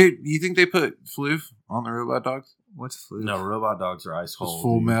 Dude, you think they put floof on the robot dogs? What's flu? No, robot dogs are ice Just cold.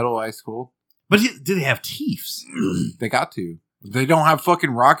 full dude. metal, ice cold. But do they have teeth? They got to. They don't have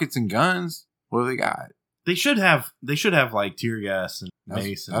fucking rockets and guns. What do they got? They should have like tear gas and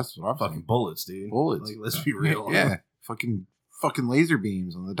mace and That's what I'm fucking saying. bullets, dude. Bullets. Like, let's be real. Yeah. Fucking laser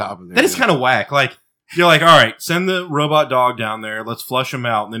beams on the top of their That is kind of whack. Like, you're like, all right, send the robot dog down there. Let's flush him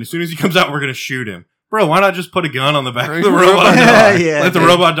out. And then as soon as he comes out, we're going to shoot him. Bro, why not just put a gun on the back of the robot dog? Yeah, Let the dude.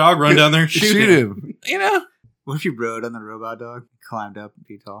 robot dog run down there and shoot him. What if you rode on the robot dog? Climbed up and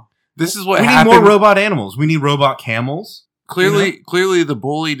be tall? This is what We need happened. more robot animals. We need robot camels. Clearly, the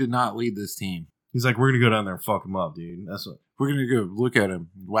bully did not lead this team. He's like, we're going to go down there and fuck him up, dude. That's what. We're gonna go look at him,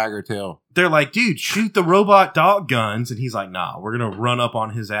 wag our tail. They're like, dude, shoot the robot dog guns. And he's like, nah, we're going to run up on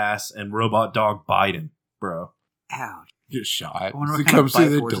his ass and robot dog bite him, bro. Ouch. Get shot. I wonder As what it kind of comes through bite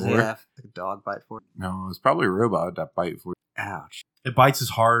the force they door. have. Like a dog bite force. No, it's probably a robot that bite for you. Ouch. It bites as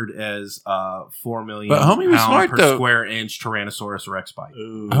hard as 4 million But homie was pound smart, per though. square inch Tyrannosaurus Rex bite.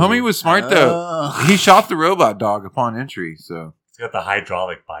 Ooh. Homie was smart though. Oh. He shot the robot dog upon entry, so It's got the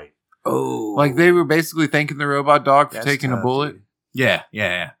hydraulic bite. Oh. like they were basically thanking the robot dog for That's taking a tough, bullet. dude.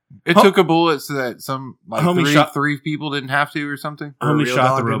 Yeah. It took a bullet so that some Homie three people didn't have to or something. Homie real shot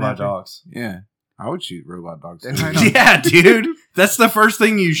dog the didn't robot have to? dogs. Yeah. I would shoot robot dogs. Yeah, dude. That's the first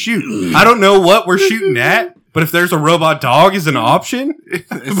thing you shoot. I don't know what we're shooting at, but if there's a robot dog as an option,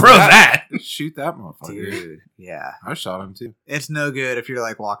 bro, that. Shoot that motherfucker. Dude, yeah. I shot him too. It's no good if you're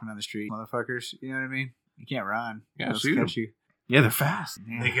like walking down the street, motherfuckers. You know what I mean? You can't run. Yeah, They'll shoot 'em. catch you. Yeah, they're fast.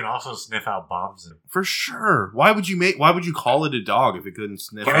 Yeah. They can also sniff out bombs. For sure. Why would you call it a dog if it couldn't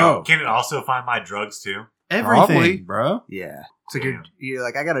sniff Can, out can it also find my drugs too? everything, Probably. bro? Yeah. It's like Damn. you're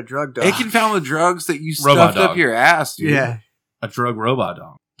like, I got a drug dog. It can found the drugs that you Robot stuffed up dog. your ass, dude. Yeah. A drug robot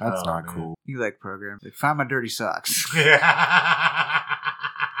dog. That's Oh, not man. cool. You like program. Like, find my dirty socks. Yeah.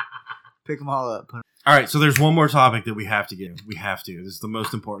 Pick them all up. Put All right, so there's one more topic that we have to get. We have to. This is the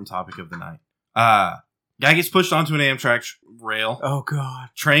most important topic of the night. Guy gets pushed onto an Amtrak rail. Oh, God.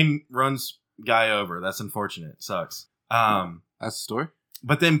 Train runs guy over. That's unfortunate. It sucks. That's the story?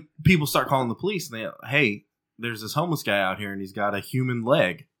 But then people start calling the police and they, hey, there's this homeless guy out here and he's got a human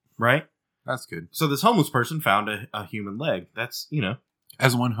leg, right? That's good. So this homeless person found a human leg. That's,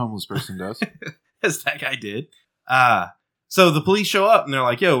 As one homeless person does. as that guy did. So the police show up and they're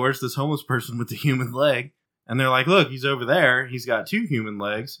like, yo, where's this homeless person with the human leg? And they're like, look, he's over there. He's got 2 human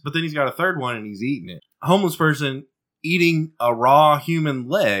legs, but then he's got a third one and he's eating it. A homeless person eating a raw human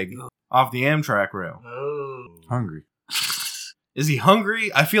leg off the Amtrak rail. Oh. Hungry. Is he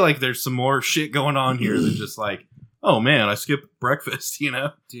hungry? I feel like there's some more shit going on here than just like, oh man, I skipped breakfast,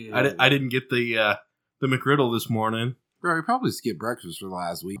 Dude. I didn't get the McGriddle this morning. Bro, he probably skipped breakfast for the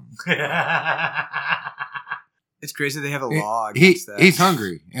last week. It's crazy they have a law He, against that. he's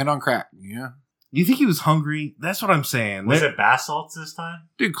hungry and on crack, You think he was hungry? That's what I'm saying. Was it bath salts this time?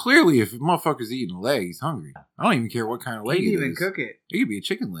 Dude, clearly if a motherfucker's eating a leg, he's hungry. I don't even care what kind of He leg didn't it even is. cook it. It could be a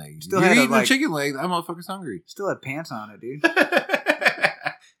chicken leg. Still You're had a, eating like- a chicken leg, that motherfucker's hungry. Still had pants on it, dude.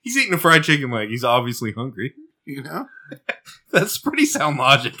 He's eating a fried chicken leg. He's obviously hungry. You know? That's pretty sound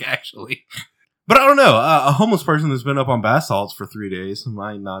logic, actually. But I don't know. A homeless person that's been up on bath salts for 3 days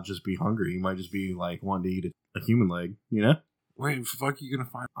might not just be hungry. He might just be like wanting to eat a human leg. Where the fuck are you gonna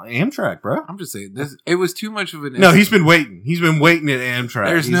find? Amtrak, bro. I'm just saying this. It was too much of an. No, he's been waiting. He's been waiting at Amtrak.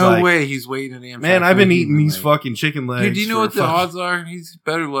 There's He's no like, way he's waiting at Amtrak. Man, I've for a been eating human these leg. fucking chicken legs. Dude, do you know for what the fucking- odds are? He's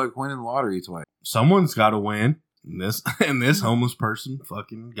better luck winning lottery twice. Someone's got to win. And this homeless person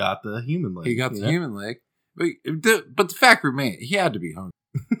fucking got the human leg. He got the human leg, but the fact remains he had to be hungry.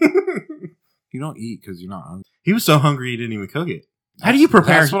 You don't eat because you're not hungry. He was so hungry he didn't even cook it. How do you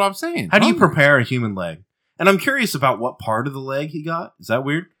prepare? That's what I'm saying. How do you Hungry. prepare a human leg? And I'm curious about what part of the leg he got. Is that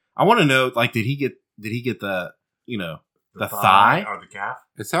weird? I want to know. Like, did he get the the thigh? Or the calf?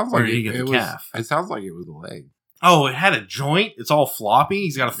 It sounds Or like did he get the was, calf? It sounds like it was the leg. Oh, it had a joint. It's all floppy.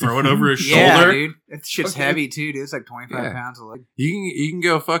 He's got to throw it over his Yeah, shoulder. dude. That shit's Okay. heavy, too, dude. It's like 25 Yeah. pounds of leg. You can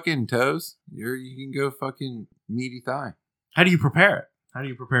go fucking toes. You can go fucking meaty thigh. How do you prepare it? How do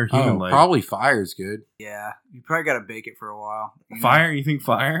you prepare human leg? Probably fire's good. Yeah. You probably got to bake it for a while. Fire? You think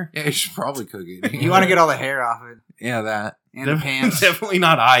fire? Yeah, you should probably cook it. You want to get all the hair off it. Yeah, that. And the pants. Definitely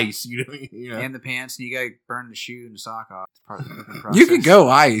not ice. You know. And the pants. And you got to burn the shoe and the sock off. It's part of the cooking process. You could go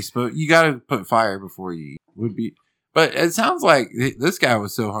ice, but you got to put fire before you eat. But it sounds like this guy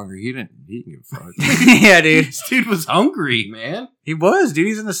was so hungry he didn't give a fuck. Yeah, dude. This dude was hungry, man. He was, dude.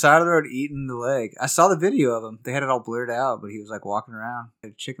 He's on the side of the road eating the leg. I saw the video of him. They had it all blurred out, but he was like walking around.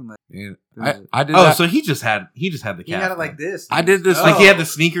 Had a chicken leg. And I did. Oh, that. so he just had the calf. He had it like this. I did this. Like he had the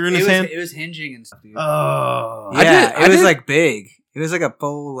sneaker in his hand. It was hinging and stuff, dude. Oh, Yeah, I it was did- like big. It was like a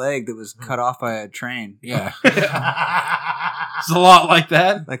full leg that was cut off by a train. Yeah. it's a lot like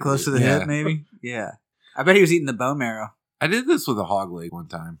that. Like close to the Yeah. hip, maybe? Yeah. I bet he was eating the bone marrow. I did this with a hog leg one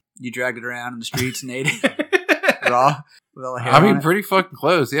time. You dragged it around in the streets and ate it raw with all the hair I on mean, it. pretty fucking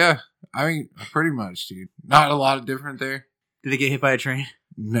close. Yeah. I mean, pretty much, dude. Not a lot of different there. Did it get hit by a train?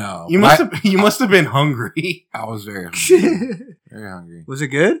 No. You must have been hungry. I was very hungry. Very hungry. Was it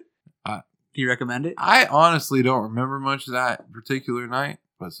good? Uh, Do you recommend it? I honestly don't remember much of that particular night,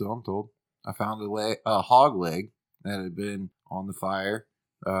 but so I'm told. I found a hog leg that had been on the fire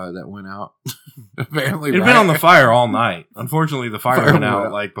that went out. Apparently, It'd been on the fire all night. Unfortunately, the fire Fire went went out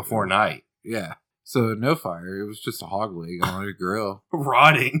out. like before night. Yeah. So no fire. It was just a hog leg on a grill.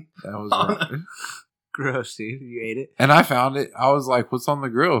 Rotting. That was Gross, dude. You ate it? And I found it. I was like, what's on the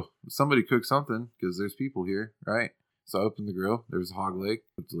grill? Somebody cooked something because there's people here, right? So I opened the grill. There was a hog leg.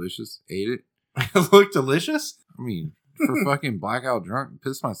 It was delicious. Ate it. It looked delicious. I mean, for fucking blackout drunk,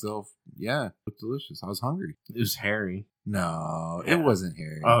 pissed myself. Yeah, it looked delicious. I was hungry. It was hairy. No, Yeah. it wasn't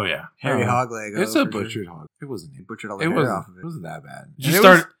hairy. Oh yeah. Hairy Oh. hog leg. It's oh, a for sure. butchered hog. It wasn't. They butchered all the It hair wasn't. off of It it. wasn't that bad. Did you And it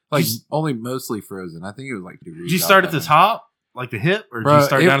start was, like did you- only mostly frozen. I think it was like degrees. Did you start at the top? like the hip, or did Bro, you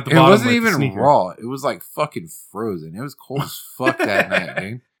start down at the bottom? It wasn't like the even sneaker? raw. It was like fucking frozen. It was cold as fuck that night,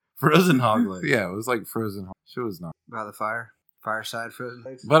 dude. Frozen hog leg. Yeah, it was like frozen. Shit was not. By the fireside frozen.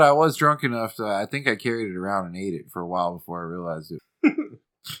 But I was drunk enough to. I think I carried it around and ate it for a while before I realized it.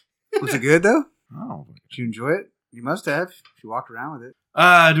 Was it good though? Oh, Did you enjoy it? You must have. If you walked around with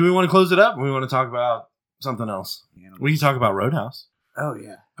it. Do we want to close it up? Or we want to talk about something else? We can talk about Roadhouse. Oh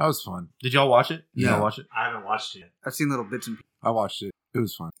yeah, that was fun. Did y'all watch it? Did Yeah. y'all watch it? I haven't watched it yet. I've seen little bits and pieces. I watched it. It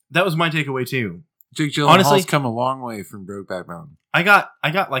was fun. That was my takeaway too. Jake Gyllenhaal's Honestly, come a long way from Brokeback Mountain. I got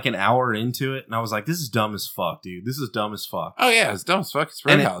like an hour into it, and I was like, "This is dumb as fuck, dude. This is dumb as fuck." Oh yeah, it's dumb as fuck. It's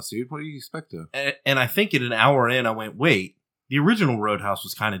Roadhouse, dude. What do you expect to? And I think at an hour in, I went, "Wait, the original Roadhouse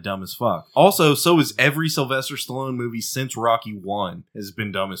was kind of dumb as fuck." Also, so is every Sylvester Stallone movie since Rocky 1 has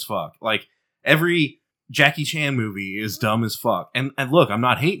been dumb as fuck. Like every Jackie Chan movie is dumb as fuck. And look, I'm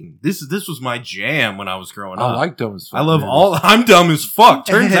not hating. This was my jam when I was growing up. I like dumb as fuck. I love I'm dumb as fuck.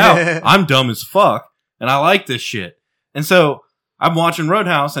 Turns out I'm dumb as fuck, and I like this shit. And so I'm watching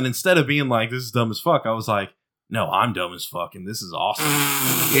Roadhouse, and instead of being like, "This is dumb as fuck," I was like, "No, I'm dumb as fuck, and this is awesome."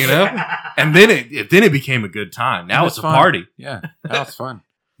 You know? And then it became a good time. Now it's a fun. party. Yeah, that was fun.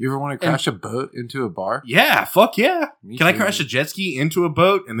 You ever want to crash a boat into a bar? Yeah, fuck yeah. Me Can I too. crash a jet ski into a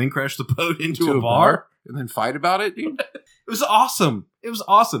boat and then crash the boat into a bar? And then fight about it, dude? It was awesome. It was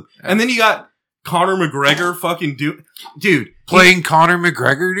awesome. And then you got Conor McGregor fucking dude. Playing Conor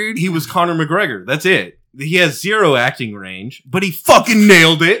McGregor, dude? He was Conor McGregor. That's it. He has zero acting range, but he fucking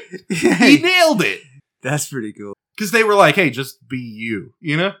nailed it. He nailed it. That's pretty cool. Because they were like, "Hey, just be you,"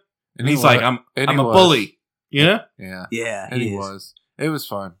 you know? And he's like, I'm a bully, you know? Yeah. Yeah, And he was. It was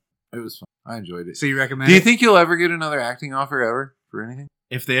fun. It was fun. I enjoyed it. So you recommend Do you it? think you'll ever get another acting offer ever for anything?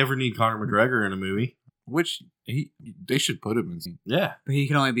 If they ever need Conor McGregor in a movie. Which they should put him in. Yeah. But he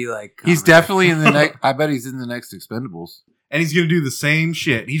can only be like... He's definitely in the next... I bet he's in the next Expendables. And he's going to do the same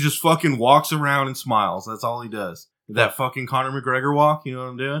shit. He just fucking walks around and smiles. That's all he does. That fucking Conor McGregor walk, you know what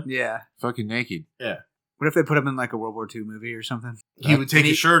I'm doing? Yeah. Fucking naked. Yeah. What if they put him in like a World War II movie or something? He would take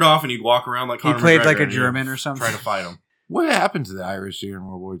his shirt off and he'd walk around like Conor McGregor. He played like a and, German or something. Try to fight him. What happened to the Irish during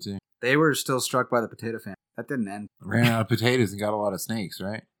World War II? They were still struck by the potato famine. That didn't end. Ran out of potatoes and got a lot of snakes,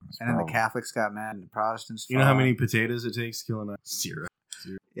 right? And then the Catholics got mad and the Protestants You know how fought. many potatoes it takes killing a zero?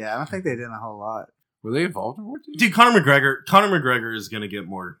 Yeah, I don't think they did a whole lot. Were they involved in World War II? Dude, Conor McGregor is going to get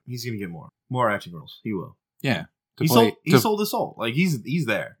more. He's going to get more acting roles. He will. Yeah. He sold his soul. Like he's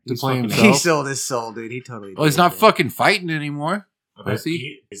there. To He's play fucking himself. He sold his soul, dude. He totally Well, he's did, not dude. fucking fighting anymore. Is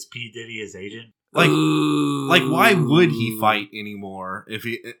he? Is P. Diddy his agent? like why would he fight anymore if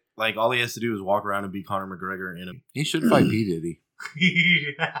he like all he has to do is walk around and be Conor McGregor in him? He should fight P. Diddy.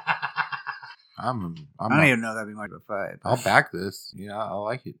 I don't even know that'd be much of a fight. I'll back this. Yeah, I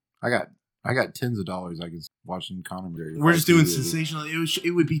like it. I got tens of dollars I can watching Conor McGregor. We're fight just doing P. Diddy. sensational.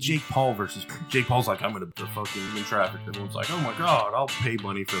 It would be Jake Paul versus Jake Paul's like, I'm gonna fucking in traffic. Everyone's like, oh my god, I'll pay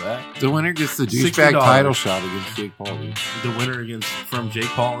money for that. The winner gets the $60. douchebag title shot against Jake Paul. Dude. The winner from Jake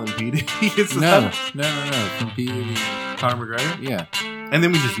Paul and P. Diddy gets the No, title. no. From P. Diddy. Conor McGregor. Yeah. And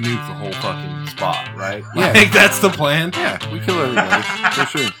then we just nuke the whole fucking spot, right? Yeah. Like, that's the plan. Yeah, we kill everybody. For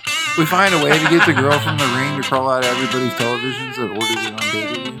sure. We find a way to get the girl from the ring to crawl out of everybody's televisions that orders it on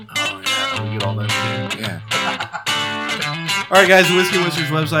pay-per-view. Oh, yeah. We get all that shit. Yeah. All right, guys. The Whiskey and Whiskers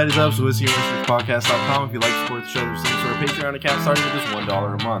website is up. So whiskeyandwhiskerspodcast.com. If you'd like to support the show, there's links to our Patreon account starting with just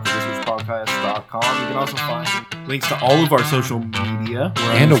 $1 a month. Whiskerspodcast.com. You can also find links to all of our social media. We're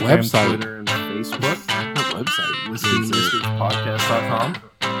on And a Instagram, website. Twitter, and Facebook. Our website. Whiskeyandwhiskerspodcast.com.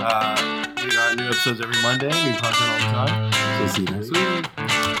 We got new episodes every Monday. New content all the time. So see you next week.